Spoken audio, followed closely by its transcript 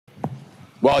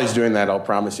While he's doing that, I'll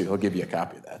promise you he'll give you a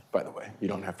copy of that, by the way. You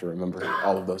don't have to remember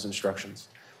all of those instructions.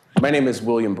 My name is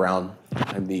William Brown.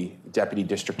 I'm the Deputy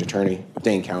District Attorney of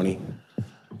Dane County.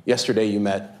 Yesterday you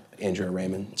met Andrea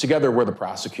Raymond. Together we're the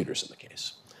prosecutors in the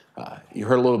case. You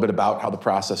heard a little bit about how the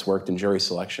process worked in jury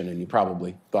selection, and you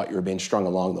probably thought you were being strung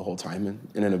along the whole time, and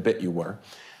in a bit you were.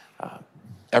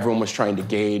 Everyone was trying to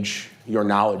gauge your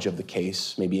knowledge of the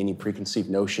case, maybe any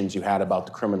preconceived notions you had about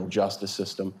the criminal justice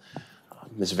system.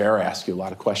 Ms. Vera asked you a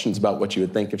lot of questions about what you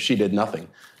would think if she did nothing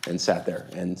and sat there,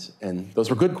 and those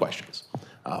were good questions.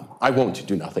 I won't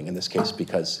do nothing in this case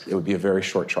because it would be a very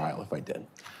short trial if I did.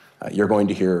 You're going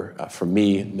to hear from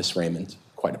me and Ms. Raymond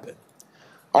quite a bit.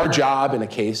 Our job in a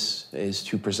case is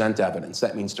to present evidence.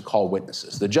 That means to call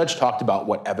witnesses. The judge talked about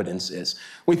what evidence is.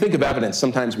 When we think of evidence,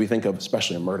 sometimes we think of,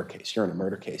 especially a murder case. You're in a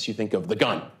murder case, you think of the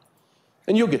gun,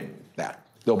 and you'll get that.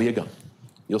 There'll be a gun.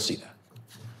 You'll see that.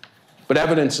 But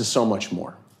evidence is so much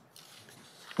more.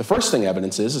 The first thing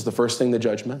evidence is the first thing the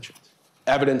judge mentioned.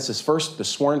 Evidence is first the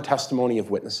sworn testimony of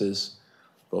witnesses,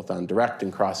 both on direct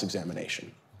and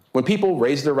cross-examination. When people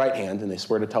raise their right hand and they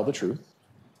swear to tell the truth,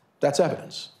 that's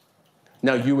evidence.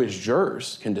 Now you as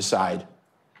jurors can decide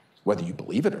whether you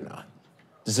believe it or not.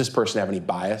 Does this person have any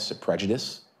bias or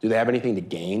prejudice? Do they have anything to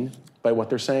gain by what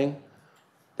they're saying? Do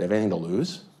they have anything to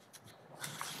lose?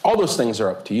 All those things are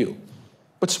up to you.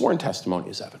 But sworn testimony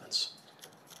is evidence.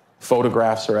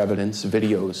 Photographs are evidence,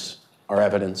 videos are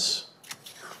evidence,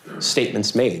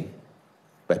 statements made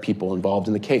by people involved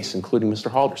in the case, including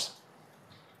Mr. Halderson,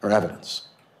 are evidence.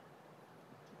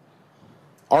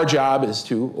 Our job is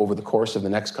to, over the course of the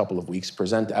next couple of weeks,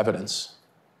 present evidence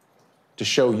to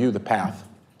show you the path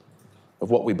of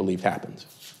what we believe happened,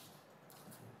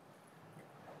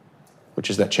 which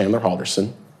is that Chandler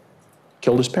Halderson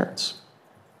killed his parents,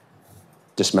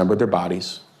 dismembered their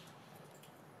bodies,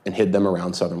 and hid them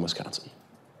around southern Wisconsin.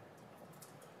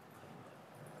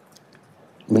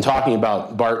 We've been talking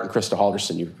about Bart and Krista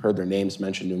Halderson. You've heard their names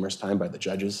mentioned numerous times by the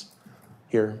judges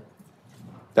here.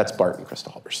 That's Bart and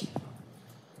Krista Halderson.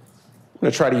 I'm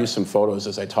going to try to use some photos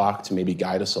as I talk to maybe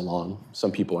guide us along.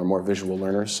 Some people are more visual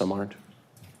learners, some aren't.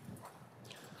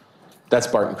 That's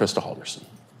Bart and Krista Halderson,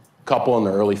 a couple in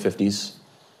their early 50s,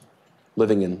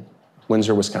 living in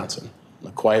Windsor, Wisconsin, on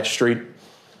a quiet street,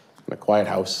 in a quiet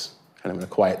house, kind of in a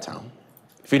quiet town.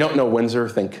 If you don't know Windsor,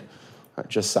 think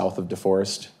just south of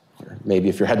DeForest, or maybe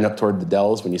if you're heading up toward the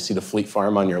Dells, when you see the Fleet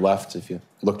Farm on your left, if you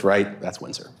looked right, that's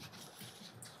Windsor.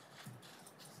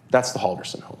 That's the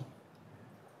Halderson home.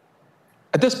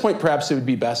 At this point, perhaps it would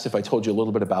be best if I told you a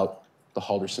little bit about the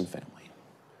Halderson family.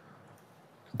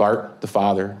 Bart, the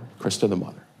father, Krista, the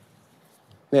mother.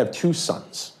 They have two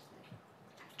sons,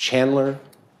 Chandler,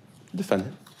 the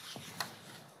defendant,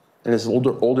 and his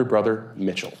older brother,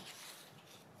 Mitchell.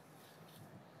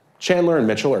 Chandler and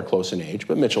Mitchell are close in age,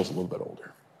 but Mitchell's a little bit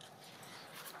older.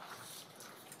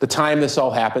 The time this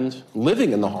all happened,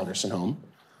 living in the Halderson home,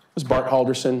 was Bart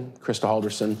Halderson, Krista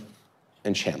Halderson,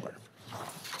 and Chandler.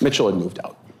 Mitchell had moved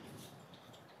out.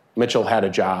 Mitchell had a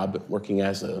job working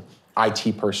as an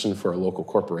IT person for a local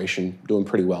corporation, doing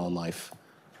pretty well in life.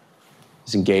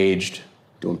 He's engaged,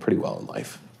 doing pretty well in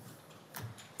life.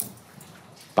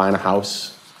 Buying a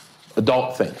house,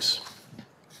 adult things,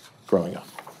 growing up.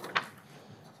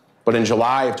 But in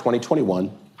July of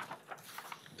 2021,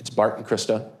 it's Bart and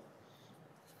Krista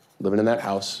living in that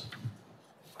house,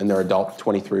 and their adult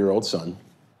 23-year-old son,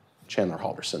 Chandler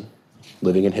Halderson,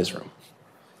 living in his room.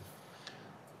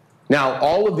 Now,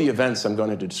 all of the events I'm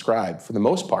going to describe, for the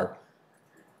most part,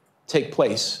 take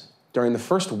place during the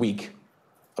first week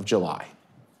of July,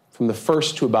 from the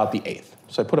 1st to about the 8th.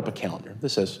 So I put up a calendar.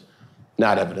 This is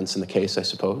not evidence in the case, I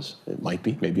suppose. It might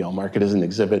be. Maybe I'll mark it as an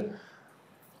exhibit.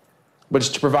 But it's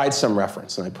to provide some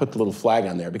reference, and I put the little flag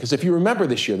on there, because if you remember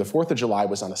this year, the 4th of July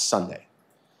was on a Sunday.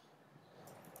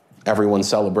 Everyone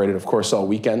celebrated, of course, all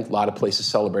weekend. A lot of places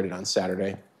celebrated on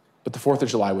Saturday, but the 4th of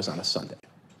July was on a Sunday.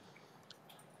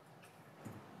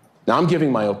 Now, I'm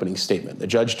giving my opening statement. The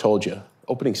judge told you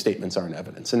opening statements aren't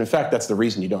evidence. And in fact, that's the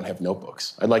reason you don't have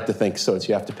notebooks. I'd like to think so, it's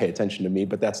you have to pay attention to me,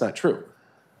 but that's not true.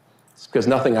 It's because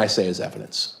nothing I say is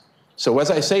evidence. So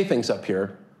as I say things up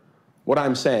here, what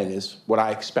I'm saying is what I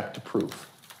expect to prove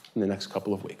in the next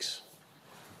couple of weeks.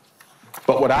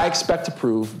 But what I expect to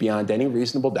prove beyond any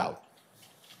reasonable doubt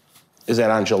is that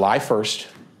on July 1st,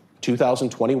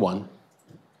 2021,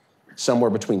 somewhere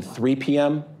between 3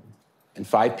 p.m. and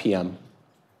 5 p.m.,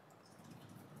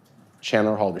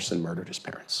 Chandler Halderson murdered his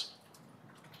parents.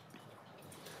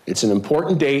 It's an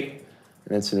important date,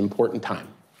 and it's an important time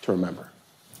to remember.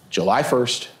 July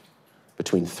 1st,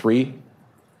 between 3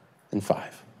 and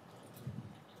 5.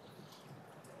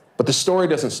 But the story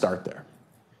doesn't start there.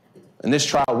 And this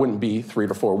trial wouldn't be 3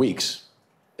 to 4 weeks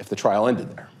if the trial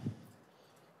ended there.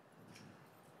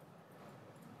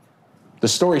 The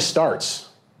story starts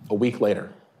a week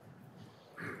later,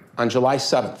 on July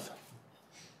 7th,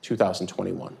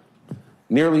 2021,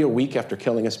 nearly a week after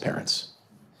killing his parents,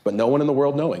 but no one in the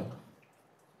world knowing.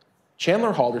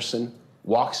 Chandler Halderson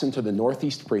walks into the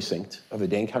Northeast Precinct of the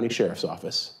Dane County Sheriff's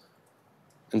Office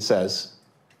and says,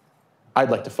 "I'd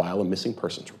like to file a missing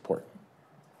persons report."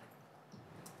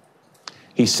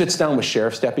 He sits down with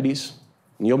sheriff's deputies,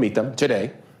 and you'll meet them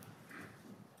today,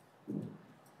 and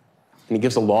he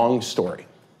gives a long story.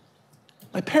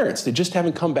 "My parents, they just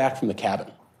haven't come back from the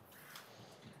cabin.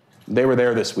 They were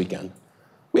there this weekend.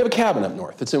 We have a cabin up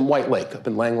north. It's in White Lake, up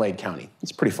in Langlade County.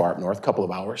 It's pretty far up north, a couple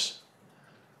of hours.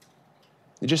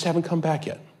 They just haven't come back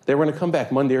yet. They were going to come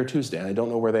back Monday or Tuesday, and I don't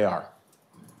know where they are."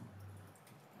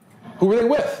 "Who were they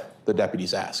with?" the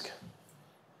deputies ask.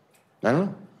 "I don't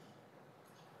know.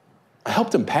 I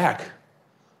helped them pack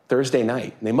Thursday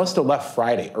night, and they must have left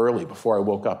Friday early before I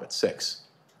woke up at 6.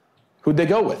 "Who'd they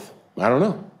go with?" "I don't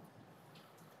know."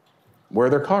 "Where are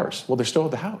their cars?" "Well, they're still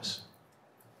at the house."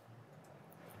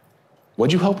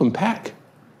 "What'd you help them pack?"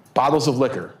 "Bottles of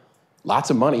liquor, lots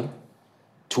of money,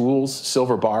 tools,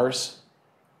 silver bars."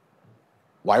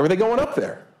 "Why were they going up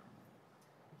there?"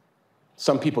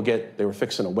 Some people they were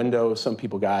fixing a window. Some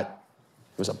people it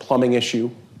was a plumbing issue,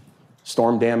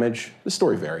 storm damage. The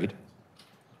story varied.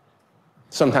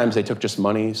 Sometimes they took just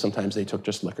money. Sometimes they took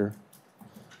just liquor.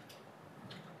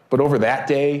 But over that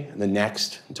day and the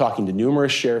next, and talking to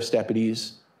numerous sheriff's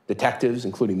deputies, detectives,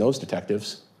 including those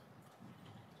detectives,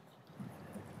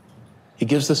 he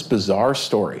gives this bizarre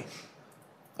story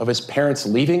of his parents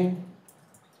leaving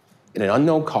in an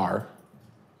unknown car,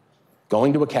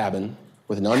 going to a cabin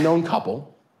with an unknown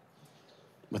couple,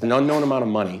 with an unknown amount of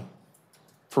money,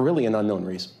 for really an unknown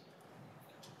reason.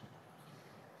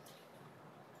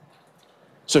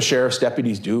 So sheriff's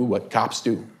deputies do what cops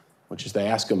do, which is they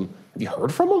ask him, "Have you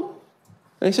heard from him?"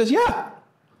 And he says, "Yeah.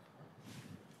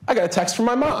 I got a text from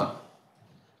my mom."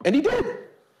 And he did.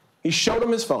 He showed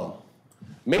him his phone,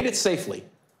 made it safely.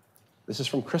 This is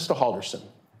from Krista Halderson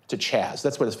to Chaz.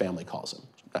 That's what his family calls him.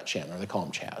 Not Chandler, they call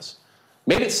him Chaz.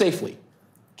 Made it safely.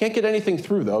 Can't get anything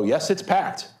through, though. Yes, it's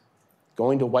packed.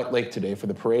 Going to White Lake today for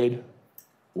the parade.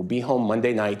 We'll be home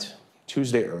Monday night,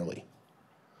 Tuesday early.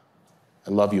 I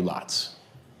love you lots.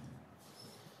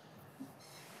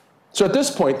 So at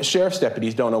this point, the sheriff's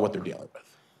deputies don't know what they're dealing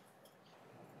with.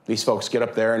 These folks get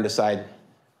up there and decide,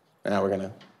 we're going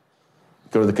to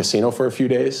go to the casino for a few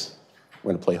days.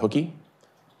 We're going to play hooky.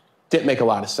 Didn't make a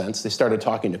lot of sense. They started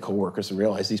talking to coworkers and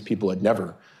realized these people had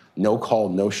never no-call,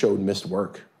 no-showed, missed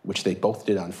work, which they both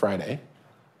did on Friday.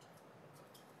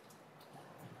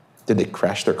 Did they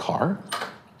crash their car?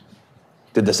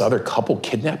 Did this other couple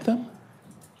kidnap them?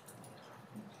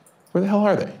 Where the hell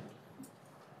are they?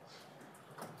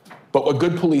 But what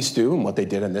good police do, and what they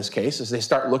did in this case, is they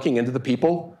start looking into the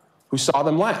people who saw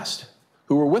them last,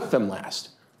 who were with them last,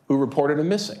 who reported them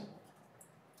missing.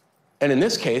 And in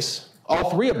this case, all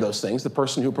three of those things, the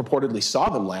person who purportedly saw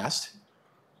them last,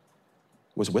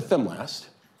 was with them last,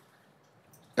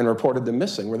 and reported them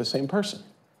missing were the same person.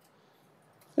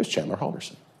 It was Chandler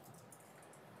Halderson.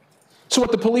 So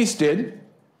what the police did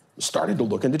was started to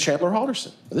look into Chandler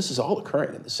Halderson. This is all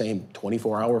occurring in the same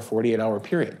 24-hour, 48-hour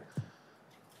period.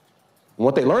 And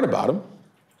what they learn about him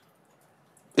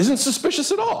isn't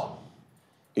suspicious at all.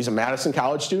 He's a Madison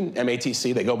College student,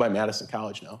 MATC. They go by Madison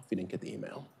College now, if you didn't get the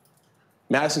email.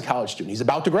 Madison College student. He's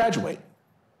about to graduate.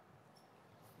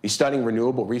 He's studying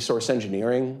renewable resource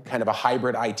engineering, kind of a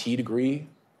hybrid IT degree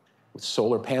with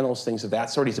solar panels, things of that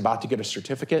sort. He's about to get a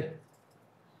certificate.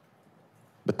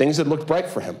 But things had looked bright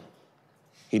for him.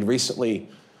 He'd recently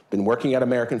been working at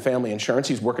American Family Insurance.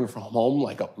 He's working from home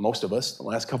like most of us the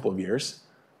last couple of years.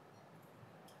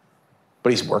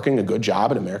 But he's working a good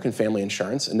job at American Family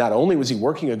Insurance. And not only was he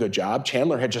working a good job,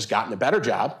 Chandler had just gotten a better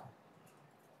job.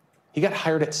 He got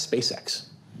hired at SpaceX.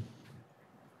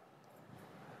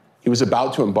 He was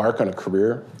about to embark on a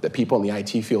career that people in the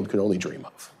IT field could only dream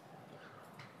of.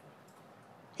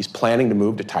 He's planning to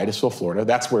move to Titusville, Florida.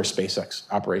 That's where SpaceX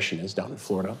operation is, down in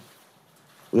Florida,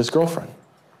 with his girlfriend.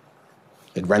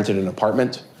 They'd rented an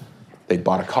apartment. They'd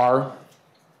bought a car.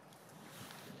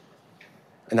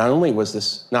 And not only was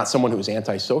this not someone who was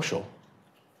antisocial,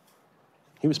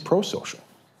 he was pro-social.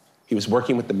 He was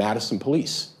working with the Madison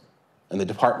Police and the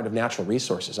Department of Natural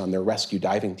Resources on their rescue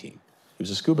diving team. He was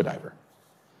a scuba diver,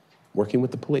 working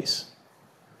with the police.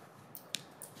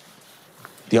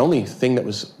 The only thing that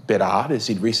was a bit odd is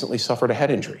he'd recently suffered a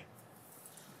head injury.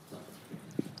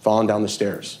 Fallen down the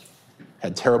stairs,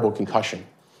 had terrible concussion,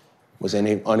 was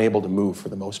unable to move for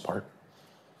the most part,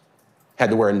 had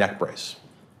to wear a neck brace.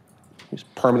 He was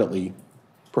permanently,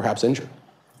 perhaps injured.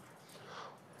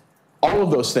 All of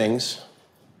those things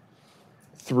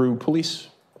threw police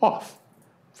off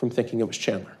from thinking it was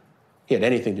Chandler. He had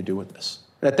anything to do with this.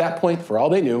 And at that point, for all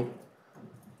they knew,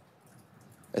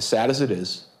 as sad as it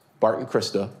is, Bart and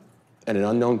Krista and an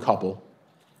unknown couple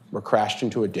were crashed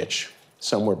into a ditch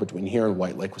somewhere between here and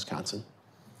White Lake, Wisconsin,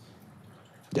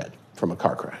 dead from a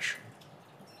car crash.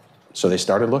 So they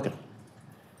started looking.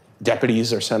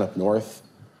 Deputies are sent up north.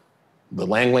 The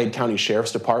Langlade County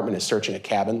Sheriff's Department is searching a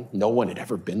cabin. No one had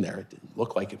ever been there. It didn't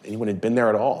look like anyone had been there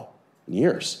at all in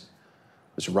years.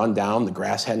 It was run down. The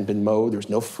grass hadn't been mowed. There was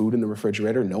no food in the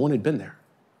refrigerator. No one had been there.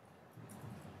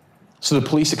 So the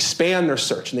police expand their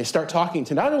search, and they start talking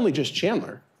to not only just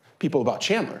Chandler, people about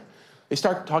Chandler. They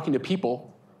start talking to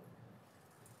people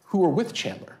who were with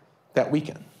Chandler that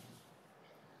weekend.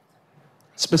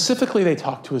 Specifically, they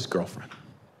talked to his girlfriend,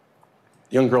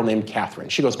 a young girl named Catherine.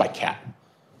 She goes by Cat.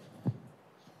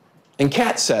 And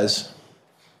Cat says,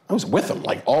 I was with him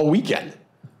like all weekend.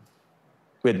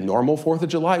 We had a normal 4th of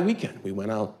July weekend. We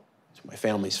went out to my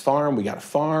family's farm. We got a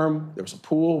farm. There was a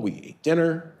pool. We ate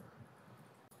dinner.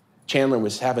 Chandler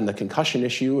was having the concussion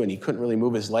issue, and he couldn't really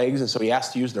move his legs, and so he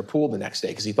asked to use their pool the next day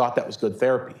because he thought that was good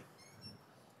therapy.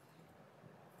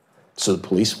 So the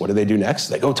police, what do next?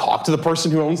 They go talk to the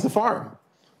person who owns the farm.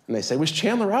 And they say, was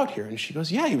Chandler out here? And she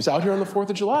goes, yeah, he was out here on the 4th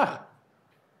of July.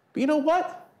 But you know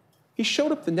what? He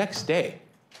showed up the next day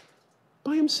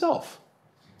by himself.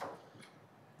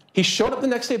 He showed up the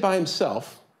next day by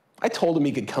himself. I told him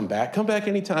he could come back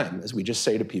anytime, as we just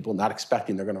say to people, not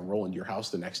expecting they're going to roll into your house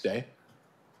the next day.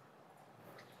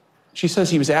 She says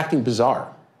he was acting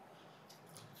bizarre.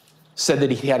 Said that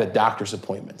he had a doctor's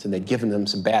appointment and they'd given him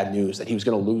some bad news that he was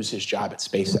going to lose his job at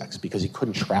SpaceX because he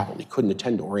couldn't travel. He couldn't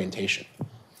attend to orientation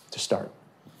to start.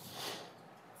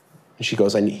 And she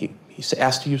goes, he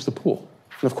asked to use the pool.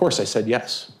 And of course I said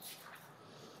yes.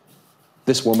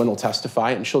 This woman will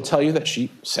testify and she'll tell you that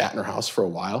she sat in her house for a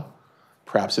while,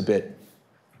 perhaps a bit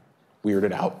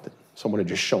weirded out that someone had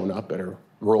just shown up at her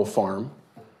rural farm,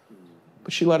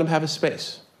 but she let him have his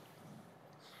space.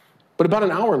 But about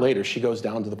an hour later, she goes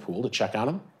down to the pool to check on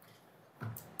him.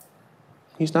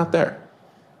 He's not there.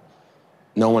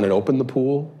 No one had opened the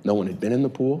pool. No one had been in the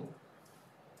pool.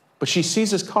 But she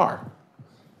sees his car.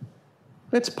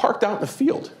 And it's parked out in the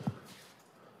field,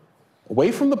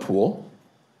 away from the pool,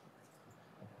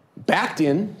 backed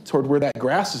in toward where that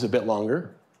grass is a bit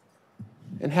longer,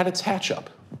 and had its hatch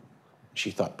up. She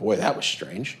thought, boy, that was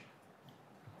strange.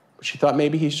 But she thought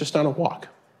maybe he's just on a walk.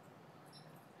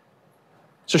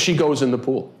 So she goes in the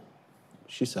pool.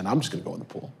 She said, I'm just going to go in the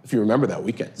pool. If you remember that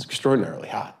weekend, it's extraordinarily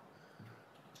hot.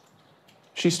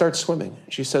 She starts swimming.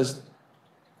 She says,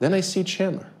 then I see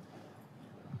Chandler.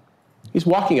 He's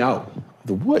walking out of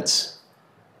the woods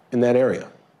in that area.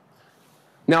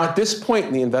 Now, at this point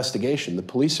in the investigation, the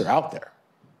police are out there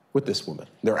with this woman.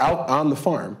 They're out on the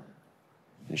farm.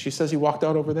 And she says he walked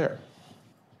out over there.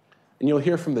 And you'll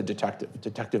hear from the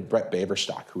Detective Brett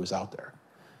Baverstock, who was out there.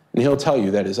 And he'll tell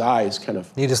you that his eyes kind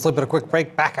of... Need to slip in a quick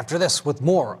break. Back after this with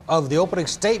more of the opening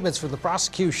statements from the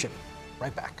prosecution.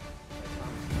 Right back.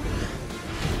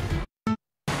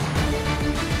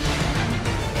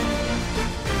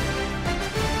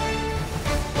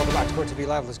 Welcome back to Court TV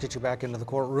Live. Let's get you back into the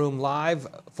courtroom live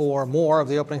for more of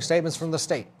the opening statements from the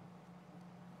state.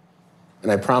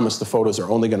 And I promise the photos are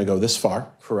only going to go this far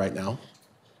for right now.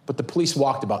 But the police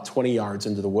walked about 20 yards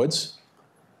into the woods.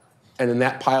 And in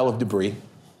that pile of debris,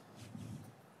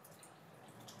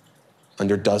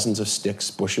 under dozens of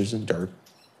sticks, bushes, and dirt,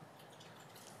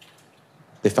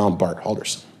 they found Bart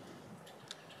Halderson.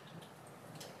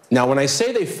 Now, when I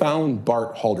say they found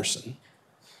Bart Halderson,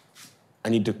 I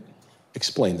need to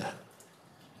explain that.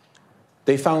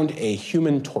 They found a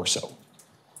human torso.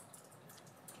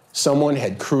 Someone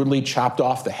had crudely chopped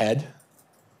off the head,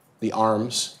 the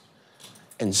arms,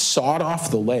 and sawed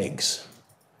off the legs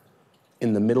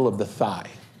in the middle of the thigh,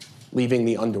 leaving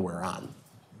the underwear on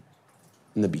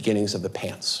and the beginnings of the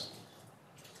pants.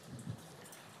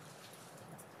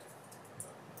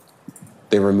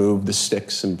 They removed the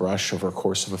sticks and brush over a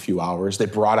course of a few hours. They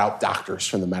brought out doctors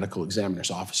from the medical examiner's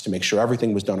office to make sure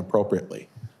everything was done appropriately.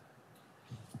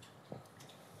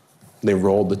 They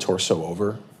rolled the torso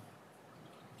over.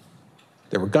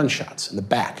 There were gunshots in the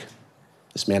back.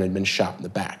 This man had been shot in the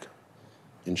back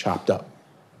and chopped up.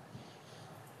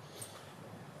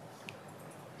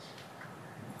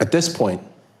 At this point,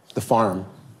 the farm,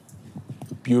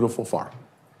 a beautiful farm,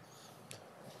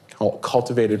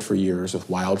 cultivated for years with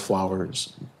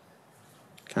wildflowers,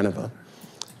 kind of an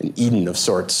Eden of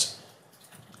sorts.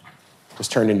 was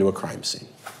turned into a crime scene.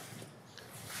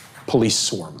 Police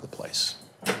swarmed the place.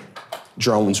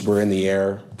 Drones were in the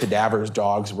air, cadavers,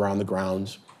 dogs were on the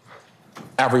ground.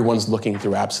 Everyone's looking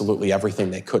through absolutely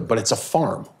everything they could, but it's a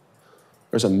farm.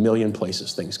 There's a million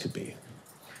places things could be.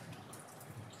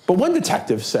 But one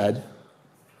detective said,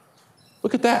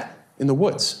 look at that in the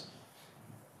woods.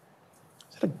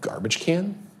 Is that a garbage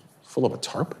can full of a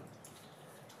tarp?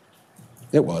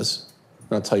 It was.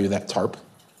 And I'll tell you that tarp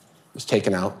was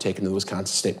taken to the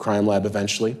Wisconsin State Crime Lab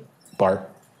eventually. Bart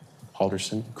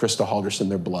Halderson, Krista Halderson,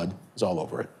 their blood is all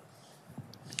over it.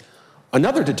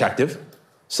 Another detective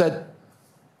said,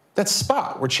 that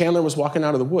spot where Chandler was walking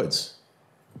out of the woods,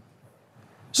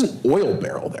 there's an oil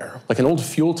barrel there, like an old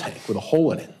fuel tank with a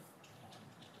hole in it.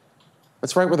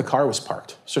 That's right where the car was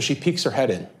parked. So she peeks her head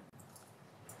in.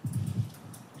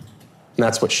 And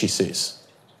that's what she sees.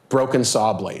 Broken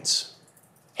saw blades,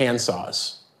 hand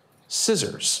saws,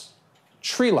 scissors,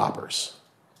 tree loppers,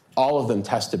 all of them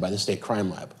tested by the state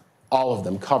crime lab, all of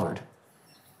them covered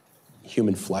in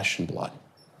human flesh and blood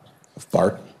of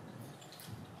Bart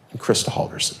and Krista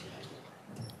Halderson.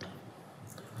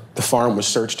 The farm was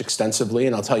searched extensively,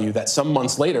 and I'll tell you that some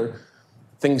months later,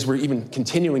 things were even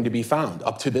continuing to be found.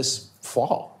 Up to this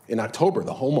fall, in October,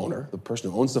 the homeowner, the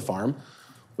person who owns the farm,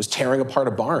 was tearing apart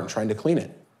a barn trying to clean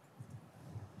it.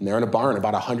 And there in a barn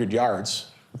about 100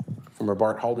 yards from where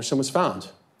Bart Halderson was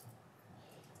found,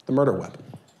 the murder weapon,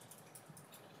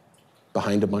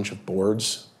 behind a bunch of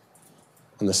boards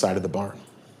on the side of the barn.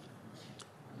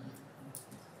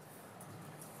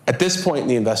 At this point in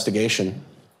the investigation,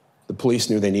 the police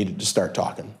knew they needed to start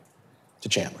talking to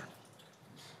Chandler.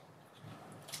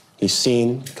 He's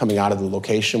seen coming out of the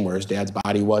location where his dad's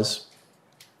body was,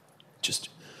 just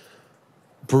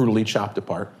brutally chopped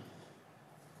apart.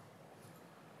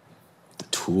 The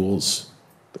tools,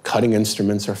 the cutting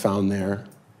instruments are found there.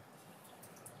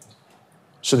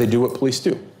 So they do what police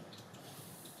do.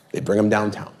 They bring him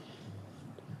downtown.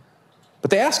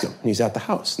 But they ask him, and he's at the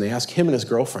house, and they ask him and his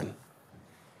girlfriend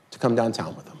to come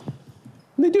downtown with them.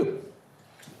 And they do.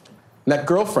 And that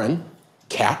girlfriend,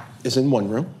 Kat, is in one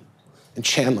room, and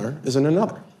Chandler is in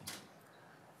another.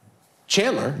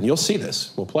 Chandler, and you'll see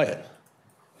this, we'll play it,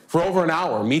 for over an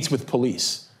hour meets with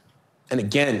police, and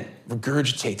again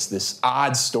regurgitates this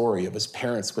odd story of his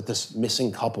parents with this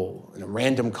missing couple in a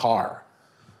random car,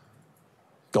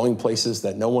 going places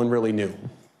that no one really knew.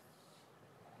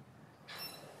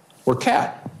 Where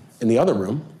Kat, in the other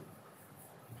room,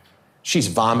 she's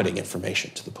vomiting information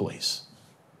to the police.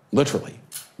 Literally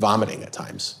vomiting at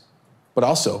times, but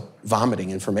also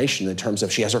vomiting information in terms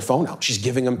of she has her phone out. She's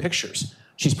giving them pictures.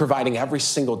 She's providing every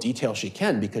single detail she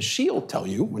can because she'll tell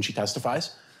you when she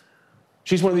testifies.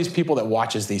 She's one of these people that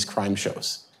watches these crime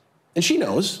shows. And she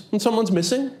knows when someone's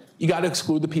missing, you got to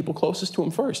exclude the people closest to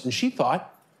him first. And she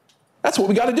thought, that's what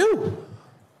we got to do.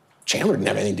 Chandler didn't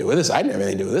have anything to do with this. I didn't have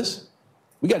anything to do with this.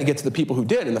 We got to get to the people who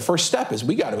did. And the first step is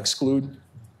we got to exclude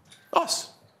us.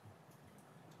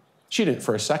 She didn't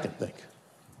for a second think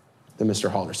that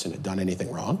Mr. Halderson had done anything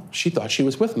wrong. She thought she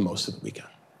was with him most of the weekend.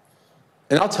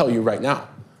 And I'll tell you right now,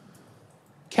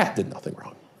 Kat did nothing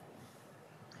wrong.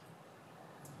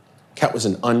 Kat was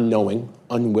an unknowing,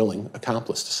 unwilling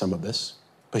accomplice to some of this,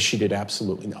 but she did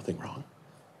absolutely nothing wrong.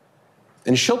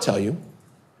 And she'll tell you,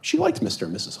 she liked Mr.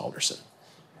 and Mrs. Halderson.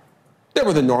 There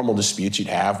were the normal disputes you'd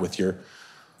have with your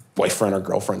boyfriend or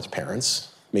girlfriend's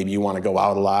parents. Maybe you want to go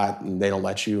out a lot and they don't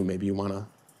let you. Maybe you want to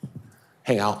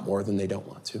hang out more than they don't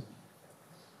want to.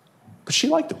 But she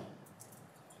liked him.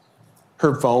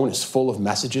 Her phone is full of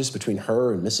messages between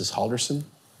her and Mrs. Halderson.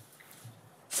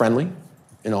 Friendly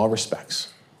in all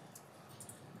respects.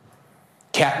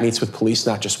 Kat meets with police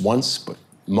not just once, but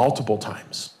multiple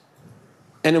times.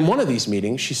 And in one of these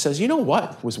meetings, she says, you know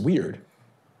what was weird?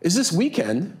 Is this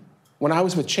weekend, when I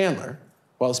was with Chandler,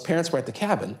 while his parents were at the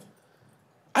cabin,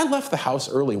 I left the house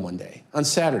early one day, on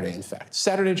Saturday, in fact,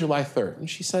 Saturday, July 3rd. And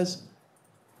she says,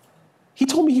 he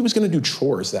told me he was going to do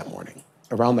chores that morning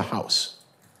around the house.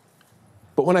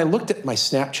 But when I looked at my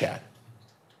Snapchat,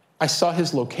 I saw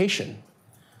his location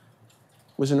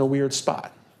was in a weird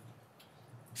spot.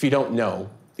 If you don't know,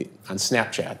 on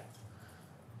Snapchat,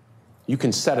 you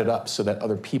can set it up so that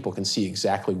other people can see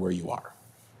exactly where you are.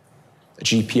 A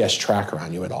GPS tracker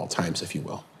on you at all times, if you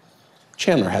will.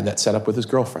 Chandler had that set up with his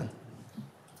girlfriend.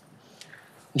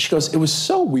 And she goes, it was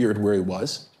so weird where he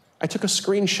was, I took a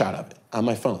screenshot of it on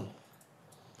my phone.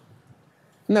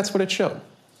 And that's what it showed.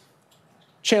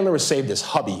 Chandler was saved as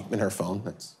hubby in her phone.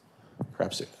 That's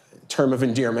perhaps a term of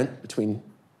endearment between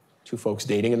two folks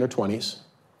dating in their 20s.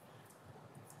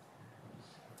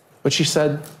 But she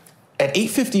said, at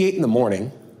 8:58 in the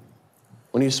morning,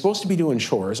 when he was supposed to be doing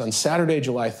chores on Saturday,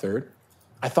 July 3rd,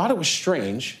 I thought it was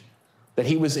strange that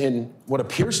he was in what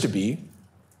appears to be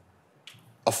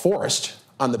a forest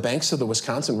on the banks of the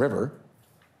Wisconsin River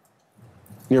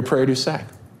near Prairie du Sac.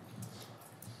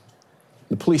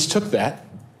 The police took that.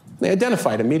 They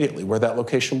identified immediately where that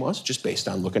location was, just based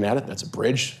on looking at it. That's a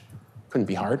bridge. Couldn't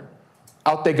be hard.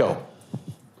 Out they go.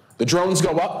 The drones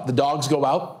go up, the dogs go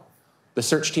out, the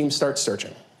search team starts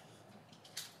searching.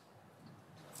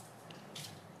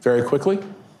 Very quickly,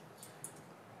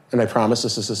 and I promise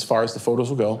this is as far as the photos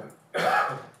will go,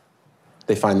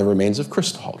 they find the remains of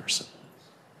Krista Halderson.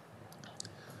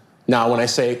 Now, when I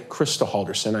say Krista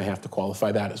Halderson, I have to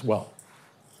qualify that as well.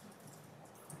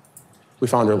 We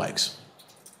found her legs.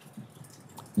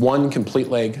 One complete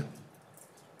leg,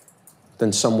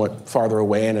 then somewhat farther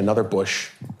away in another bush,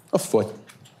 a foot,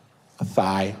 a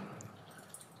thigh,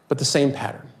 but the same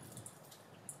pattern.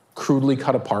 Crudely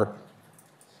cut apart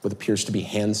with appears to be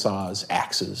handsaws,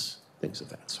 axes, things of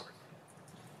that sort.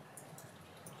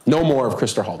 No more of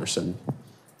Krista Halderson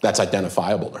that's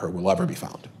identifiable to her will ever be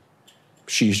found.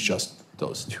 She's just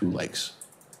those two legs.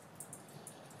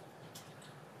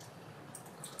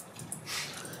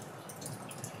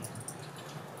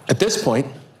 At this point,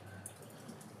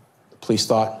 the police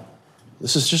thought,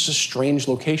 this is just a strange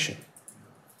location.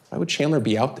 Why would Chandler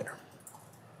be out there?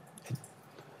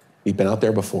 He'd been out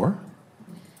there before. And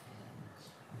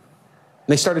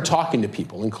they started talking to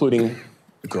people, including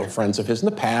girlfriends of his in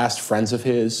the past, friends of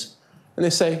his, and they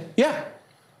say, yeah,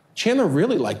 Chandler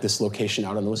really liked this location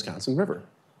out on the Wisconsin River.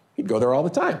 He'd go there all the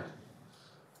time.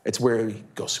 It's where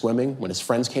he'd go swimming. When his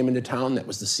friends came into town, that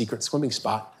was the secret swimming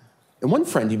spot. And one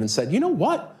friend even said, you know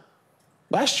what?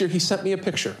 Last year he sent me a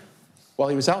picture while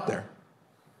he was out there.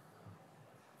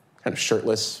 Kind of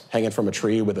shirtless, hanging from a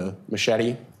tree with a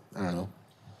machete. I don't know.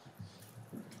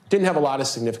 Didn't have a lot of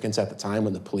significance at the time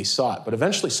when the police saw it, but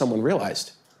eventually someone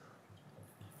realized,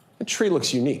 the tree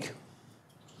looks unique.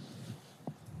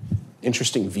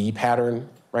 Interesting V pattern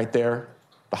right there.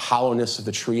 The hollowness of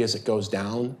the tree as it goes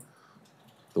down.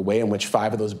 The way in which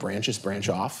 5 of those branches branch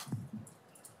off.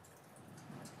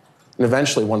 And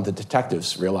eventually one of the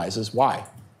detectives realizes why.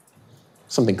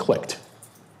 Something clicked.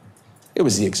 It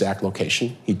was the exact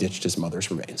location he ditched his mother's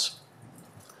remains.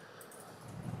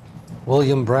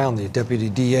 William Brown, the deputy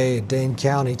DA at Dane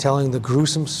County, telling the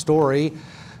gruesome story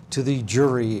to the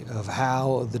jury of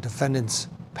how the defendant's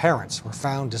parents were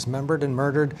found dismembered and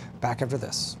murdered. Back after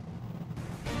this.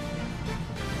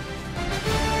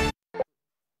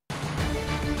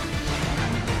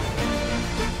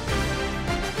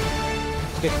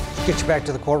 Get you back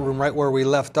to the courtroom right where we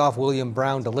left off. William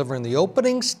Brown delivering the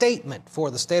opening statement for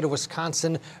the state of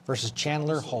Wisconsin versus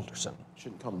Chandler Halderson.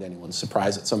 Shouldn't come to anyone's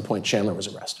surprise. At some point, Chandler was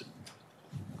arrested.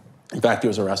 In fact, he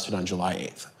was arrested on July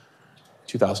 8th,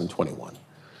 2021.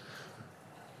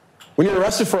 When you're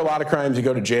arrested for a lot of crimes, you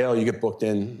go to jail, you get booked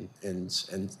in,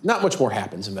 and not much more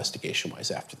happens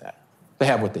investigation-wise after that. They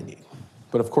have what they need.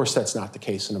 But of course, that's not the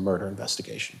case in a murder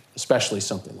investigation, especially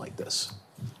something like this.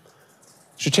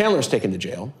 So Chandler's taken to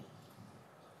jail,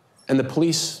 and the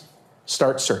police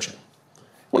start searching.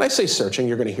 When I say searching,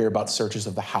 you're going to hear about searches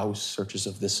of the house, searches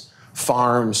of this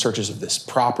farm, searches of this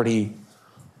property.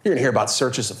 You're going to hear about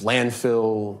searches of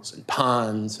landfills and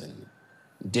ponds and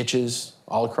ditches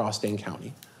all across Dane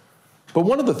County. But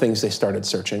one of the things they started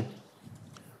searching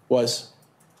was,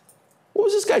 what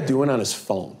was this guy doing on his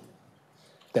phone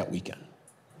that weekend?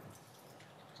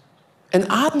 And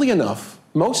oddly enough,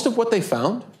 most of what they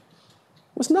found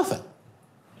was nothing.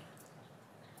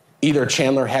 Either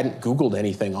Chandler hadn't Googled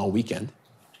anything all weekend,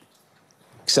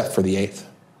 except for the 8th,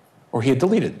 or he had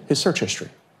deleted his search history.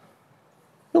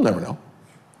 You'll never know.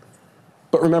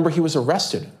 But remember, he was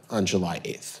arrested on July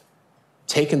 8th,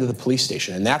 taken to the police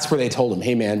station, and that's where they told him,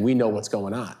 hey man, we know what's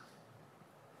going on.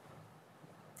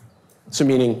 So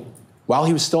meaning, while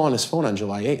he was still on his phone on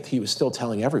July 8th, he was still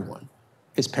telling everyone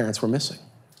his parents were missing.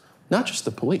 Not just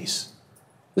the police.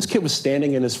 This kid was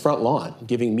standing in his front lawn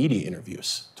giving media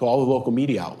interviews to all the local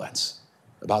media outlets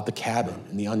about the cabin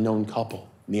and the unknown couple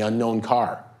and the unknown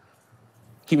car.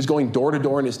 He was going door to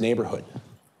door in his neighborhood.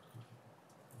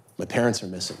 My parents are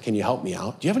missing. Can you help me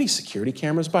out? Do you have any security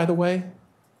cameras, by the way?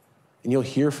 And you'll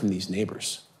hear from these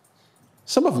neighbors.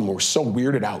 Some of them were so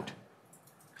weirded out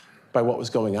by what was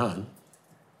going on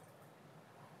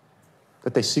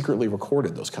that they secretly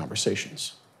recorded those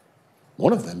conversations.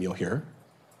 One of them, you'll hear,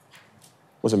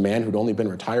 was a man who'd only been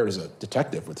retired as a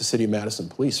detective with the City of Madison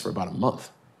Police for about a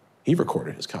month. He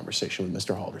recorded his conversation with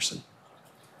Mr. Halderson.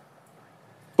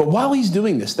 But while he's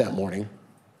doing this that morning,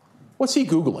 what's he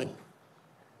Googling?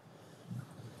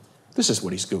 This is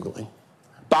what he's Googling.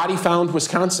 Body found,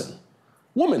 Wisconsin.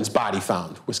 Woman's body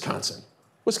found, Wisconsin.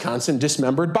 Wisconsin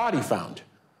dismembered body found.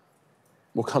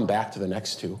 We'll come back to the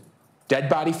next two. Dead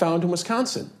body found in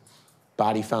Wisconsin.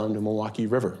 Body found in Milwaukee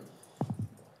River.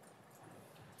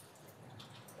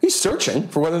 He's searching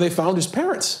for whether they found his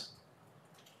parents.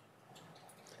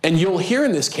 And you'll hear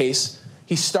in this case,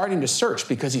 he's starting to search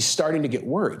because he's starting to get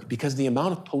worried, because the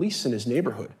amount of police in his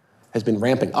neighborhood has been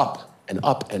ramping up and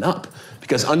up and up,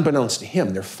 because unbeknownst to him,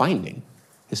 they're finding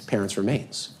his parents'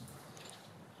 remains.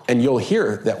 And you'll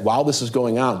hear that while this is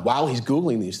going on, while he's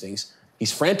Googling these things,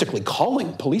 he's frantically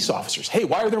calling police officers. Hey,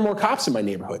 why are there more cops in my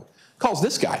neighborhood? Calls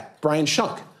this guy, Brian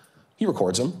Shunk. He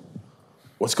records him.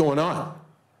 What's going on?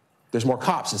 There's more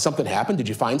cops. Did something happen? Did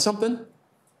you find something?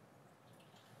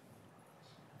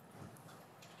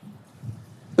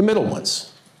 The middle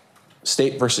ones,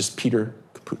 State versus Peter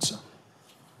Capuzzo.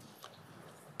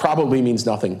 Probably means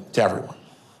nothing to everyone.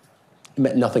 It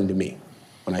meant nothing to me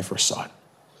when I first saw it.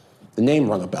 The name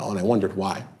rung a bell, and I wondered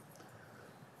why.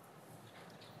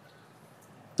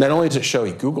 Not only does it show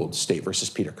he Googled State versus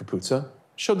Peter Capuzzo, it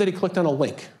showed that he clicked on a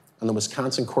link on the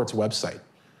Wisconsin court's website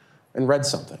and read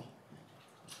something.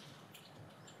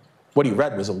 What he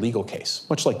read was a legal case,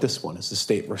 much like this one is the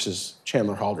State versus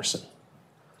Chandler Halderson.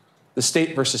 The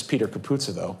State versus Peter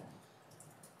Capuzzo, though,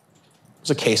 was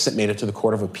a case that made it to the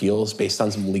Court of Appeals based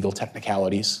on some legal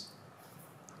technicalities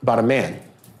about a man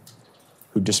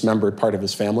who dismembered part of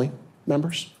his family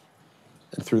members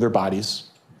and threw their bodies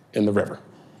in the river.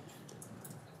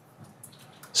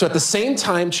 So at the same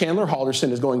time, Chandler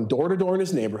Halderson is going door to door in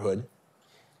his neighborhood,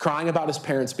 crying about his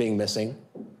parents being missing,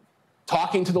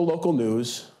 talking to the local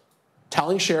news,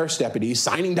 telling sheriff's deputies,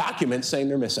 signing documents saying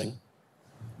they're missing.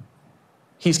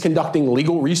 He's conducting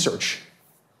legal research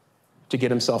to get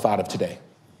himself out of today,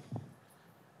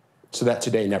 so that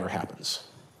today never happens.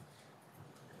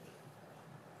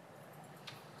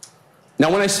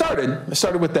 Now, when I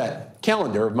started with that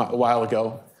calendar a while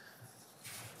ago,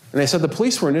 and I said the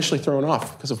police were initially thrown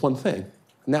off because of one thing,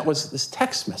 and that was this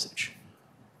text message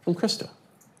from Krista.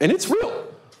 And it's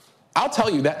real. I'll tell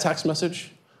you, that text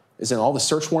message is in all the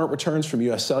search warrant returns from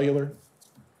US Cellular.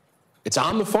 It's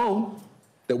on the phone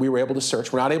that we were able to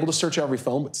search. We're not able to search every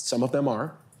phone, but some of them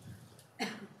are.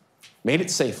 Made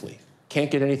it safely. Can't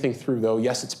get anything through, though.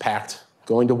 Yes, it's packed.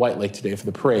 Going to White Lake today for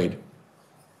the parade.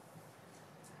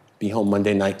 Be home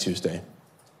Monday night, Tuesday.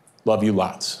 Love you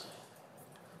lots.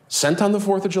 Sent on the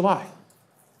 4th of July.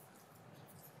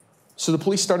 So the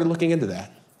police started looking into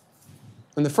that.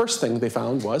 And the first thing they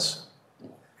found was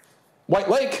White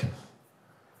Lake.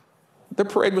 Their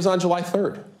parade was on July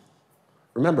 3rd.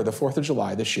 Remember, the 4th of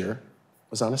July this year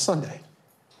was on a Sunday.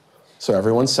 So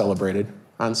everyone celebrated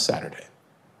on Saturday.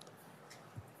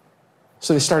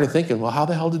 So they started thinking, well, how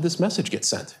the hell did this message get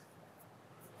sent?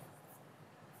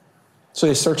 So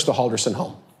they searched the Halderson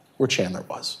home, where Chandler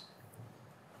was.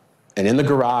 And in the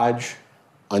garage,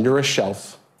 under a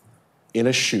shelf, in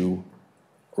a shoe,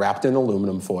 wrapped in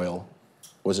aluminum foil,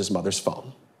 was his mother's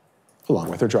phone,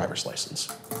 along with her driver's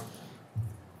license.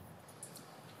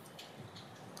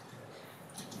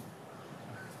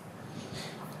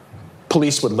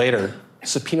 Police would later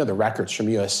subpoena the records from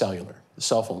US Cellular, the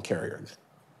cell phone carrier that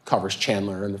covers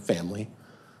Chandler and the family.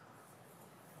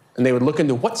 And they would look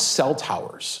into what cell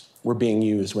towers were being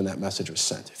used when that message was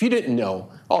sent. If you didn't know,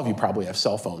 all of you probably have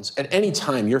cell phones. At any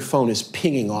time, your phone is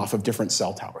pinging off of different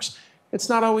cell towers. It's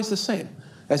not always the same.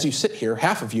 As you sit here,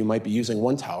 half of you might be using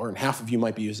one tower and half of you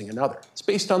might be using another. It's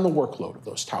based on the workload of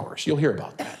those towers. You'll hear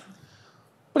about that.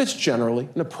 But it's generally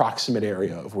an approximate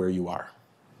area of where you are.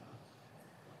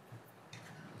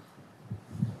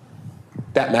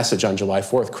 That message on July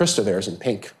 4th, Krista there is in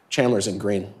pink, Chandler's in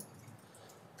green.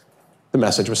 The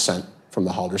message was sent from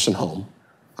the Halderson home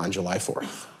on July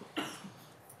 4th.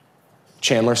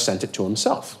 Chandler sent it to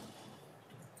himself.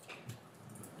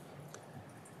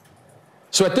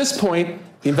 So at this point,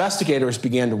 the investigators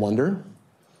began to wonder,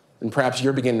 and perhaps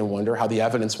you're beginning to wonder how the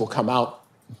evidence will come out.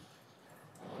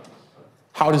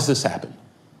 How does this happen?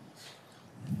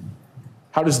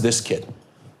 How does this kid,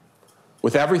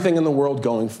 with everything in the world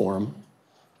going for him,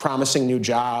 promising new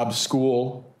jobs,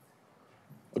 school,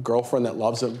 a girlfriend that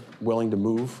loves him, willing to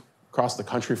move across the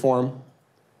country for him,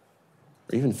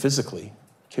 or even physically,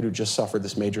 a kid who just suffered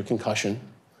this major concussion,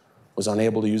 was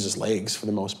unable to use his legs for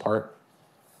the most part.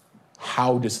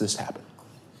 How does this happen?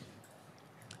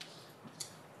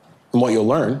 And what you'll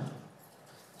learn,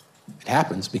 it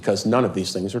happens because none of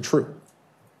these things are true.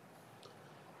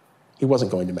 He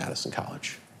wasn't going to Madison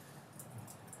College.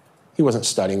 He wasn't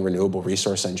studying renewable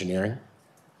resource engineering.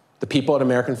 The people at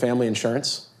American Family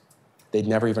Insurance, they'd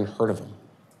never even heard of him.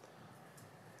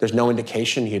 There's no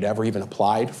indication he had ever even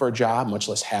applied for a job, much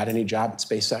less had any job at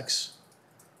SpaceX.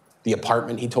 The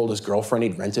apartment he told his girlfriend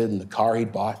he'd rented and the car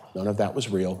he'd bought, none of that was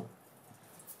real.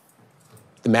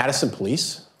 The Madison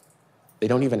police, they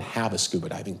don't even have a scuba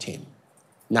diving team.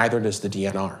 Neither does the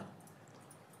DNR.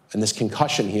 And this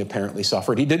concussion he apparently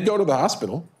suffered, he did go to the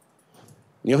hospital.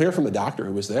 You'll hear from the doctor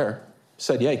who was there.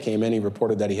 Said, yeah, he came in, he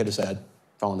reported that he hit his head,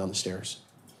 falling down the stairs.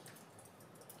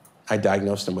 I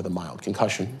diagnosed him with a mild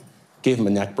concussion, gave him a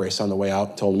neck brace on the way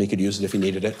out, told him he could use it if he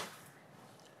needed it.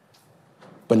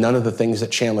 But none of the things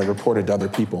that Chandler reported to other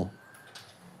people.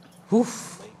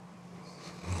 Oof.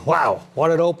 Wow,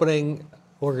 what an opening.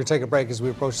 We're going to take a break as we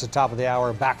approach the top of the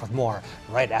hour. Back with more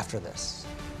right after this.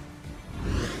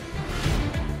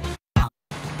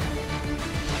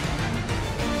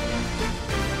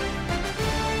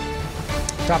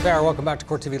 Top of the hour, welcome back to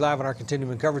Court TV Live on our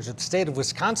continuing coverage of the state of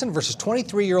Wisconsin versus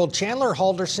 23-year-old Chandler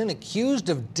Halderson, accused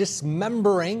of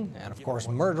dismembering and, of course,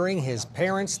 murdering his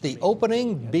parents. The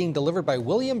opening being delivered by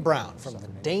William Brown from the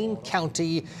Dane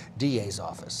County DA's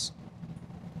office.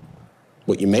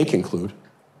 What you may conclude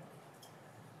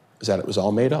is that it was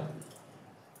all made up.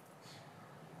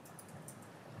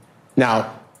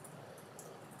 Now,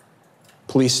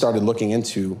 police started looking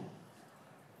into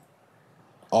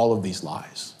all of these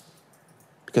lies.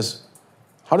 Because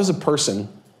how does a person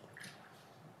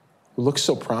who looks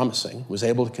so promising, was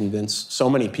able to convince so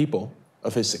many people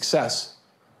of his success,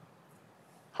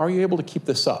 how are you able to keep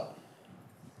this up?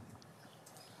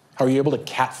 How are you able to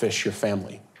catfish your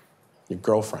family, your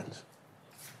girlfriend,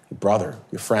 your brother,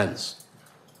 your friends?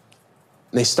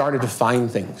 And they started to find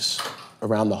things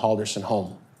around the Halderson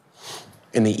home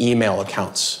in the email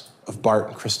accounts of Bart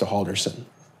and Krista Halderson,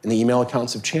 in the email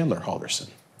accounts of Chandler Halderson.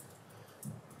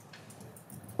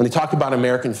 When they talk about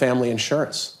American Family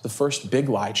Insurance, the first big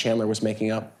lie Chandler was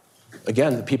making up,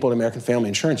 again, the people at American Family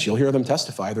Insurance, you'll hear them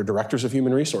testify, they're directors of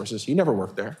human resources. He never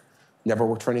worked there, never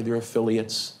worked for any of their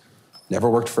affiliates, never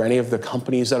worked for any of the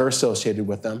companies that are associated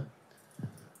with them.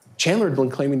 Chandler had been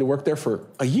claiming to work there for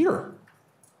a year,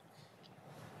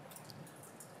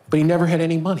 but he never had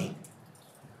any money.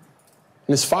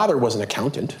 And his father was an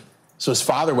accountant, so his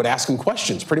father would ask him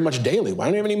questions pretty much daily. Why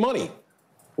don't you have any money?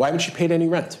 Why haven't you paid any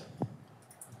rent?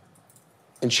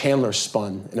 And Chandler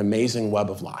spun an amazing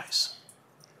web of lies.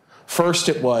 First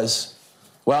it was,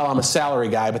 well, I'm a salary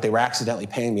guy, but they were accidentally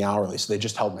paying me hourly, so they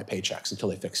just held my paychecks until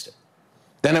they fixed it.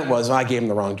 Then it was, I gave them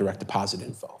the wrong direct deposit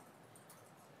info.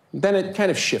 Then it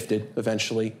kind of shifted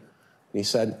eventually. And he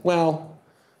said, well,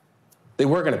 they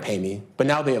were gonna pay me, but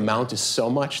now the amount is so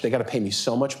much, they gotta pay me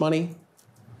so much money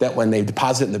that when they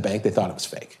deposited in the bank, they thought it was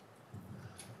fake.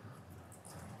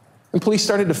 And police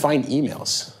started to find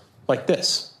emails like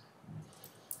this.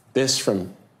 This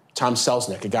from Tom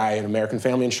Selznick, a guy at American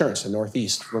Family Insurance, a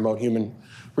Northeast remote human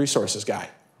resources guy,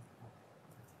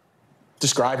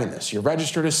 describing this. You're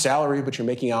registered as salary, but you're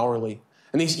making hourly.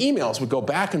 And these emails would go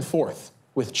back and forth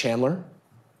with Chandler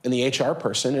and the HR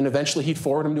person, and eventually he'd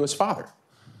forward them to his father.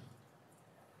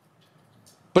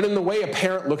 But in the way a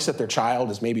parent looks at their child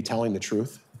as maybe telling the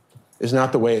truth is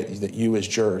not the way that you as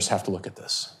jurors have to look at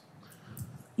this.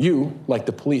 You, like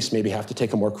the police, maybe have to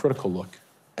take a more critical look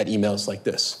at emails like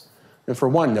this. And for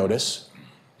one, notice,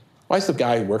 why is the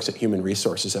guy who works at Human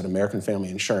Resources at American Family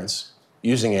Insurance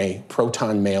using a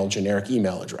Proton Mail generic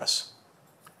email address?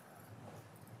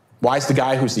 Why is the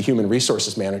guy who's the Human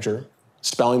Resources manager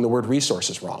spelling the word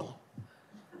resources wrong,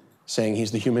 saying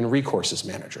he's the Human Recourses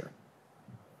manager?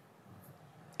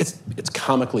 It's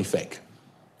comically fake.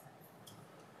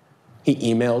 He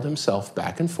emailed himself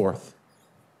back and forth,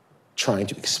 trying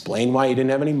to explain why he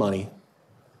didn't have any money,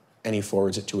 and he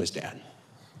forwards it to his dad.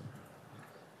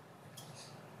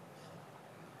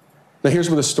 Now here's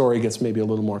where the story gets maybe a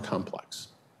little more complex.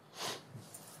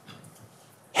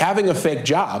 Having a fake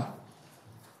job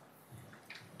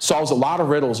solves a lot of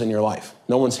riddles in your life.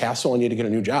 No one's hassling you to get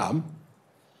a new job.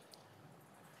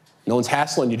 No one's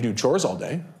hassling you to do chores all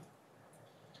day.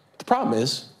 The problem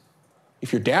is,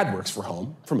 if your dad works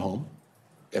from home,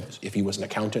 if he was an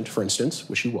accountant, for instance,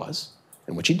 which he was,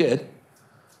 and which he did,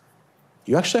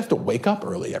 you actually have to wake up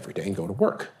early every day and go to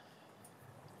work.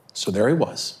 So there he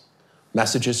was.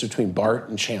 Messages between Bart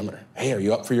and Chandler. Hey, are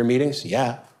you up for your meetings?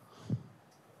 Yeah.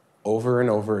 Over and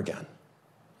over again.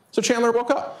 So Chandler woke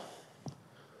up.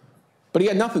 But he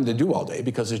had nothing to do all day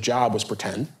because his job was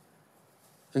pretend.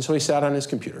 And so he sat on his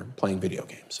computer playing video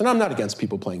games. And I'm not against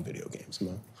people playing video games.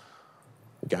 I'm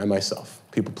a guy myself.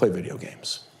 People play video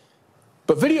games.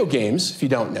 But video games, if you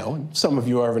don't know, and some of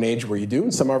you are of an age where you do,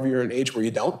 and some of you are of an age where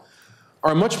you don't,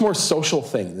 are a much more social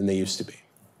thing than they used to be.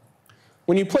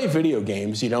 When you play video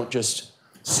games, you don't just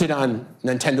sit on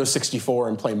Nintendo 64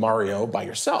 and play Mario by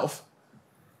yourself.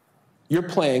 You're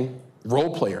playing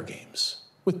role-player games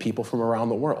with people from around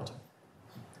the world.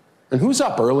 And who's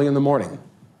up early in the morning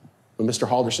when Mr.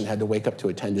 Halderson had to wake up to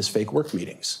attend his fake work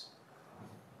meetings.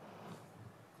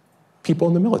 People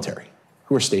in the military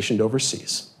who are stationed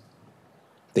overseas.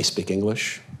 They speak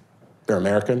English, they're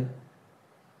American,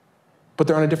 but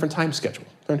they're on a different time schedule.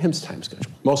 They're on his time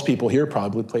schedule. Most people here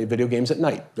probably play video games at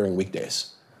night during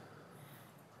weekdays.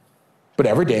 But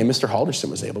every day, Mr.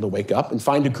 Halderson was able to wake up and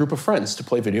find a group of friends to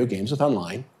play video games with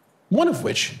online, one of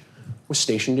which was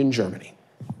stationed in Germany.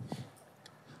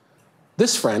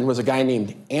 This friend was a guy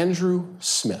named Andrew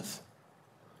Smith.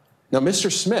 Now,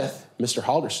 Mr. Smith, Mr.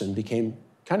 Halderson became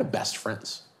kind of best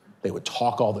friends. They would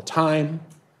talk all the time.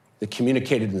 They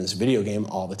communicated in this video game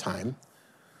all the time.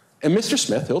 And Mr.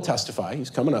 Smith, he'll testify, he's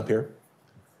coming up here,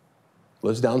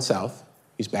 lives down south,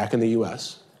 he's back in the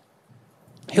US.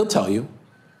 He'll tell you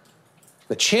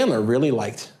that Chandler really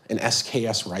liked an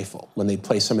SKS rifle when they'd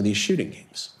play some of these shooting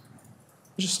games.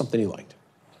 It was just something he liked.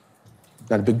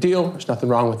 Not a big deal, there's nothing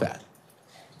wrong with that.